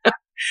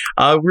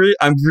 I'm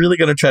really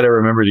going to try to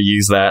remember to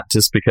use that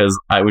just because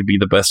I would be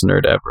the best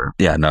nerd ever.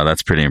 Yeah, no,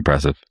 that's pretty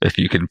impressive if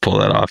you can pull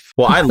that off.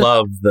 Well, I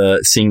love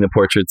seeing the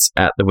portraits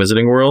at the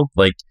Wizarding World.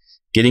 Like,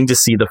 getting to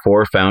see the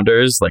 4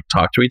 founders like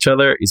talk to each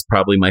other is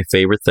probably my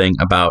favorite thing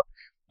about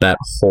that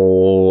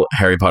whole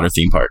Harry Potter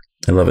theme park.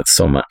 I love it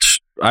so much.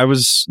 I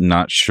was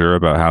not sure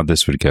about how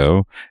this would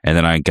go, and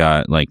then I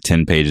got like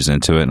 10 pages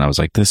into it, and I was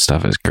like, this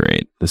stuff is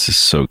great. This is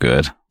so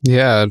good.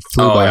 Yeah, it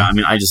flew by. Yeah. I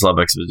mean, I just love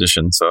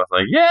exposition, so I was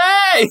like,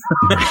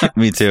 yay!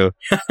 Me too.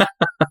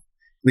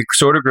 The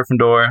Sword of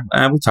Gryffindor,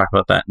 we talked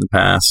about that in the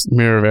past.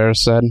 Mirror of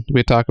Erised, did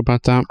we talk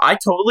about that? I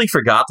totally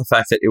forgot the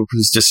fact that it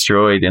was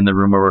destroyed in the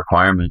Room of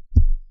Requirement.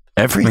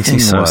 Everything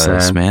was,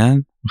 sad.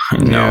 Man. I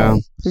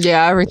know.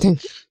 Yeah, everything.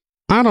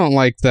 I don't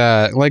like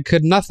that. Like,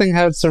 could nothing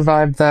have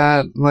survived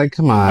that? Like,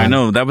 come on. I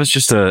know, that was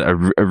just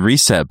a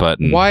reset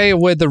button. Why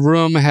would the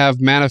room have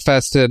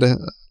manifested...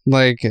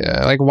 Like,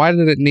 why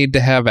did it need to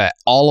have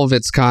all of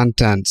its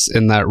contents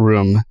in that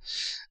room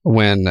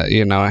when,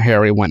 you know,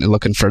 Harry went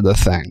looking for the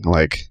thing?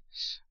 Like,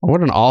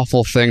 what an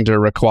awful thing to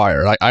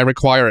require. Like, I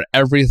require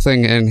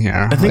everything in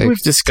here. I think we've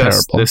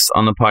discussed this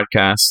on the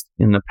podcast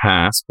in the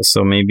past,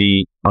 so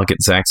maybe I'll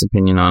get Zach's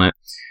opinion on it.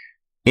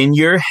 In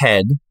your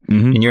head,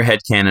 in your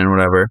head canon or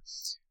whatever,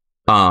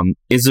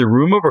 is the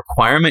Room of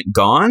Requirement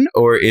gone,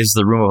 or is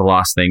the Room of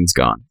Lost Things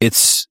gone?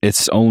 It's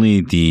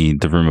only the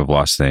Room of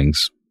Lost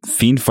Things.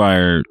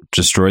 Fiendfire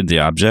destroyed the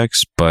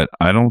objects, but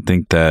I don't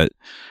think that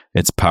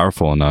it's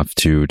powerful enough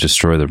to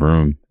destroy the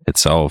room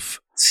itself.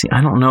 See, I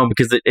don't know,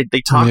 because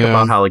they talk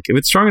about how, like, if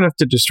it's strong enough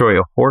to destroy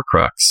a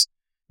Horcrux,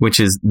 which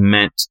is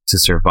meant to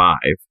survive,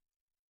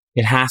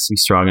 it has to be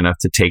strong enough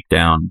to take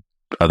down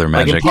other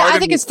magic. I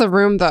think it's the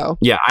room, though.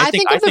 Yeah, I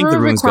think the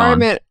room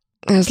requirement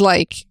gone. is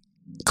like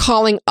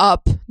calling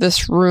up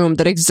this room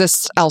that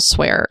exists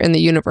elsewhere in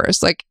the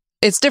universe. Like,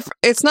 it's different.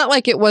 It's not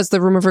like it was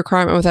the Room of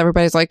Requirement with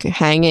everybody's like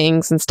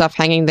hangings and stuff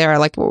hanging there.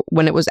 Like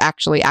when it was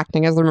actually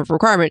acting as the Room of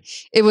Requirement,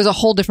 it was a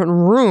whole different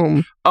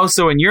room. Oh,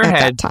 so in your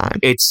head,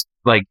 it's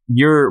like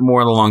you're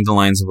more along the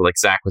lines of like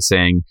Zach was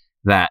saying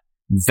that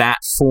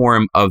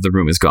form of the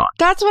room is gone.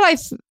 That's what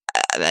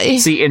I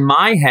see in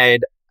my head.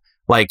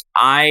 Like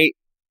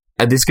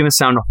this is going to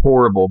sound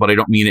horrible, but I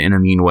don't mean it in a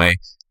mean way.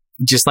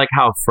 Just like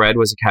how Fred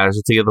was a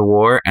casualty of the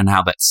war and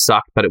how that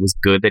sucked, but it was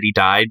good that he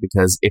died,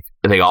 because if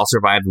they all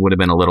survived, it would have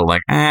been a little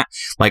like,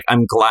 Like,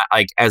 I'm glad,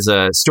 like, as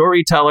a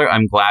storyteller,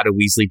 I'm glad a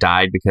Weasley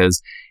died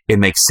because it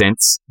makes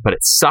sense, but it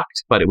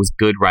sucked, but it was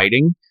good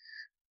writing.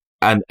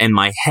 In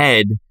my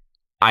head,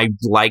 I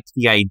liked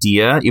the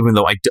idea, even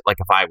though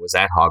if I was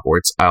at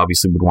Hogwarts, I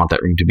obviously would want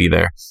that room to be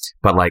there.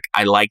 But like,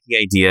 I like the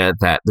idea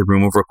that the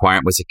Room of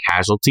Requirement was a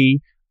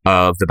casualty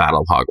of the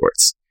Battle of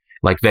Hogwarts.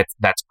 Like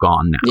that's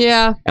gone now.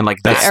 Yeah. And like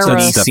That's that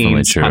definitely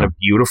seems true. kind of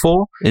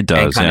beautiful. It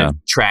does, and kind of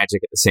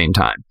tragic at the same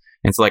time.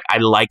 And so like I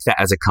like that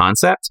as a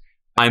concept.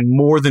 I'm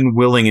more than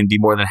willing and be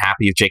more than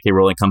happy if J.K.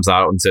 Rowling comes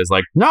out and says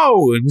like,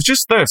 no, it was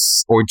just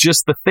this, or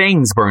just the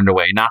things burned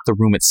away, not the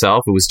room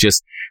itself. It was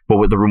just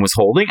what the room was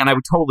holding, and I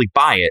would totally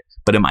buy it.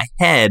 But in my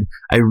head,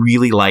 I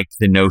really like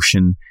the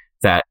notion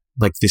that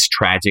like this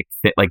tragic,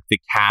 like the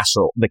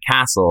castle,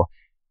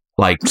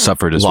 like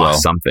suffered as lost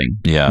well. Something,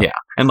 Yeah,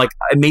 and like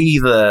maybe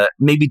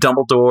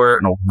Dumbledore.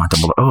 No, not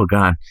Dumbledore. Oh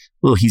God,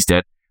 oh he's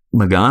dead.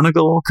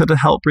 McGonagall could have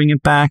helped bring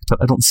it back, but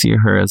I don't see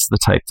her as the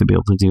type to be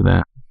able to do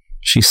that.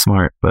 She's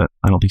smart, but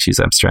I don't think she's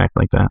abstract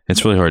like that.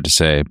 It's really hard to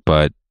say,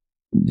 but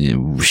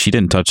she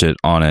didn't touch it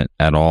on it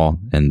at all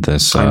in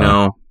this. I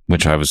know.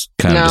 Which I was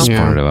kind of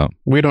disappointed about.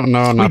 We don't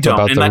know enough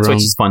about and the that's room.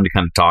 what's just fun to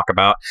kind of talk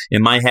about.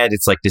 In my head,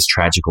 it's like this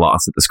tragic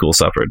loss that the school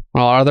suffered.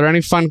 Well, are there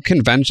any fun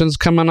conventions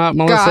coming up,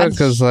 Melissa?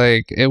 Because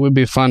like it would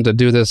be fun to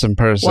do this in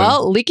person.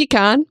 Well,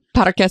 LeakyCon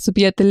podcast will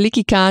be at the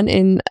LeakyCon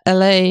in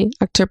LA,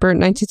 October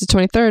 19th to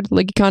 23rd.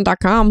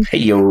 LeakyCon.com. Hey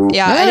yo,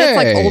 yeah, and it's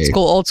like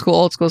old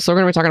school. So we're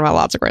gonna be talking about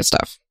lots of great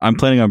stuff. I'm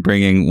planning on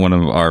bringing one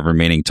of our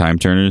remaining time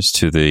turners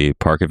to the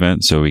park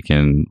event so we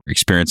can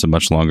experience a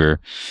much longer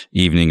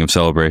evening of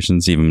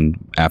celebrations, even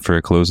after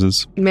it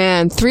closes.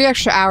 Man, 3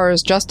 extra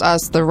hours, just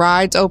us. The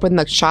rides open,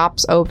 the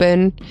shops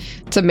open.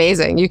 It's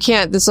amazing.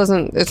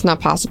 It's not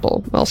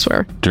possible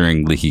elsewhere.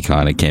 During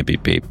LeakyCon, it can't be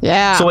beat.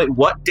 Yeah. So wait,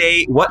 what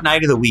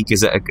night of the week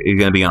is it going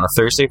to be on? A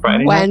Thursday,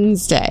 Friday?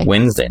 Wednesday.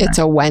 Wednesday. It's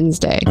a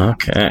Wednesday.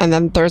 Okay. And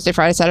then Thursday,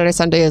 Friday, Saturday,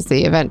 Sunday is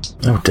the event.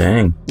 Oh,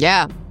 dang.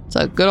 Yeah. It's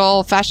a good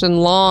old fashioned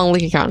long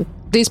LeakyCon.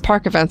 These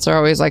park events are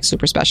always like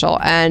super special.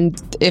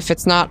 And if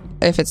it's not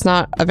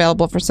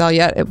available for sale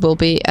yet, it will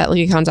be at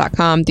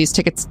LeakyCon.com. These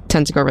tickets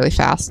tend to go really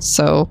fast.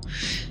 So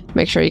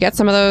make sure you get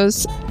some of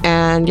those.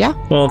 And yeah.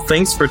 Well,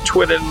 thanks for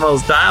twiddling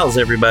those dials,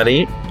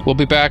 everybody. We'll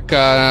be back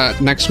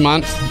next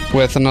month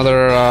with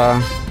another.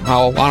 I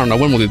don't know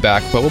when we'll be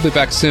back, but we'll be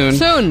back soon.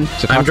 I'm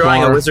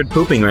drawing a wizard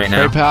pooping right now.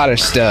 Harry Potter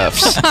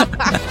stuffs.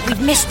 We've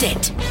missed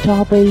it.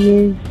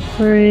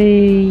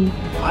 W3.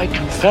 I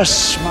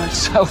confess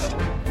myself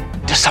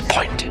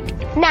disappointed.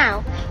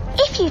 Now,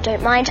 if you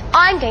don't mind,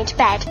 I'm going to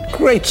bed.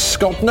 Great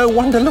Scott, no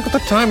wonder. Look at the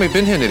time. We've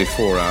been here nearly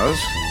 4 hours.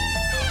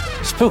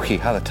 Spooky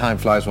how the time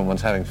flies when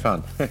one's having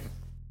fun.